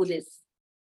being Buddhists,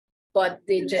 but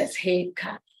they just hate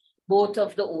cats. Both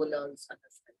of the owners.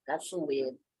 That's so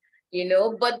weird.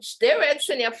 But they read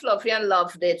Senior Fluffy and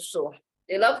loved it. So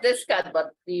they love this cat,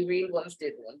 but the real ones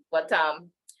didn't. But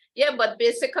but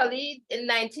basically in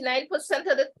 99%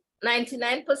 of the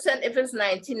 99%, if it's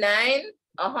 99,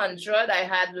 100, I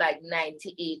had like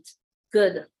 98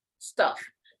 good stuff.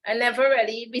 I never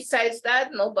really, besides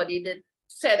that, nobody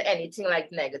said anything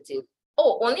like negative.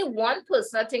 Oh, only one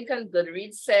person, I think on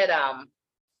Goodreads said,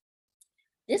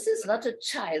 this is not a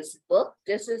child's book.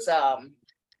 This is,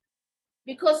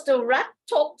 because the rat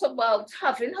talked about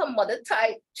having her mother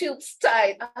tubes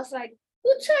tied. I was like,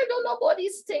 who child don't know about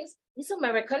these things? These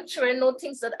American children know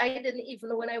things that I didn't even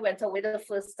know when I went away the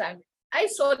first time. I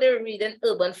saw they were reading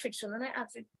urban fiction, and I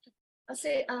asked it, I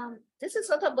say, this is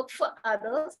not a book for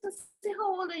adults. I say,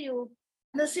 how old are you?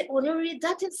 And I say, oh, you read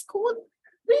that in school?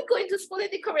 We're going to school in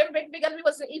the Korean break and we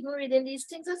wasn't even reading these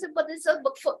things. I said, but it's a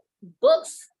book for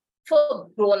books for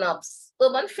grown-ups,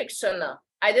 urban fiction.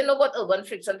 I didn't know about urban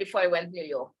fiction before I went to New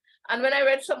York. And when I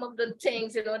read some of the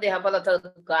things, they have a lot of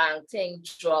gang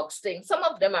things, drugs things. Some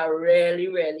of them are really,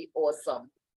 really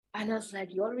awesome. And I was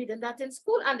like, you're reading that in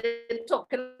school? And they're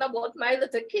talking about my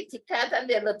little kitty cat and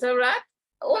their little rat.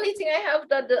 The only thing I have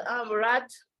that the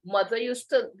rat mother used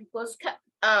to, because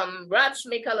rats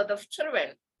make a lot of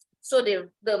children. So the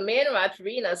main rat,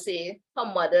 Rena, say her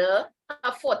mother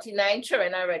have 49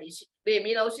 children already. She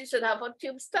should have her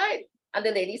tubes tied. And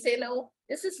the lady say, no,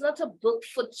 this is not a book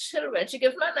for children. She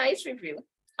gave me a nice review.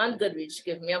 On Goodreads, she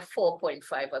gave me a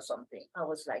 4.5 or something. I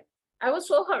was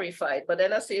so horrified, but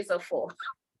then I say it's a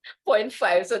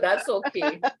 4.5, so that's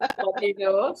okay.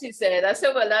 But she said, I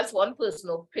said, well, that's one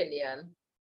personal opinion.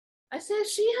 I said,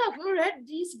 she haven't read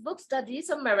these books that these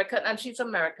American, and she's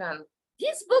American.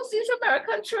 These books, these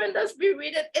American children does be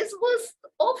reading, it was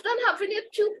often having a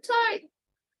tube tied.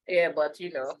 Yeah, but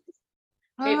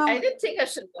I didn't think I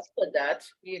should have put that,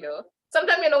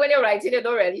 Sometimes, when you're writing, you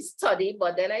don't really study,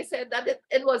 but then I said that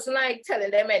it wasn't like telling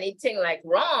them anything like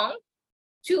wrong.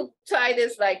 Tube tied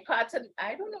is like pattern.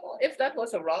 I don't know if that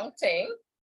was a wrong thing.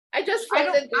 I just I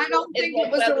don't think it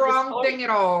was the wrong thing at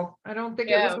all. I don't think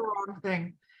it was the wrong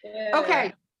thing. Yeah.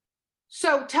 Okay.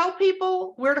 So tell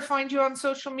people where to find you on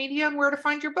social media and where to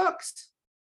find your books.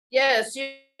 Yes,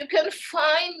 you can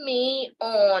find me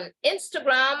on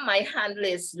Instagram. My handle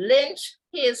is Lynch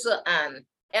Hazel Ann.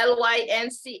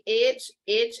 LYNCH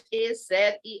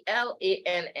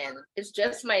HAZELANN. It's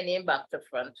just my name back to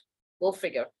front. Go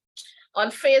figure. On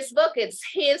Facebook, it's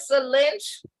Hazel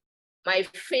Lynch. My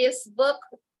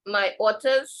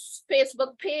author's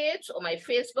Facebook page, or my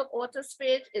Facebook author's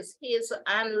page, is Hazel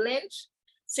Ann Lynch.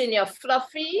 Senior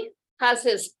Fluffy has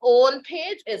his own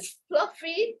page. It's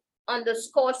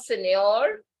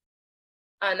Fluffy_Senior.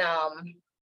 And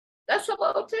that's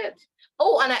about it.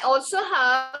 Oh, and I also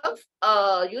have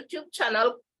a YouTube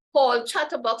channel called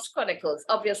Chatterbox Chronicles,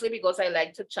 obviously because I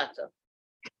like to chatter.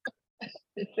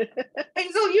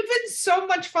 Hazel, you've been so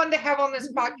much fun to have on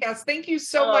this podcast. Thank you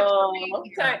so much for being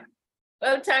here.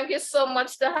 Well, thank you so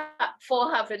much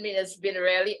for having me. It's been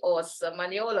really awesome,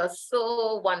 and you all are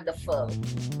so wonderful.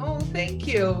 Oh, thank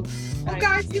you. Well,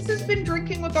 guys, this has been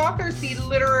Drinking with Authors, the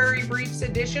Literary Briefs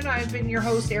edition. I've been your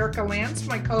host, Erica Lance.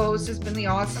 My co-host has been the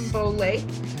awesome Bo Lake.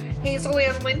 Hazel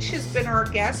and Lynch has been our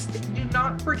guest. Do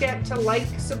not forget to like,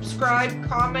 subscribe,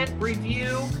 comment,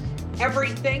 review,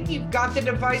 everything. You've got the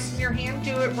device in your hand.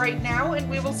 Do it right now, and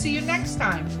we will see you next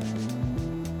time.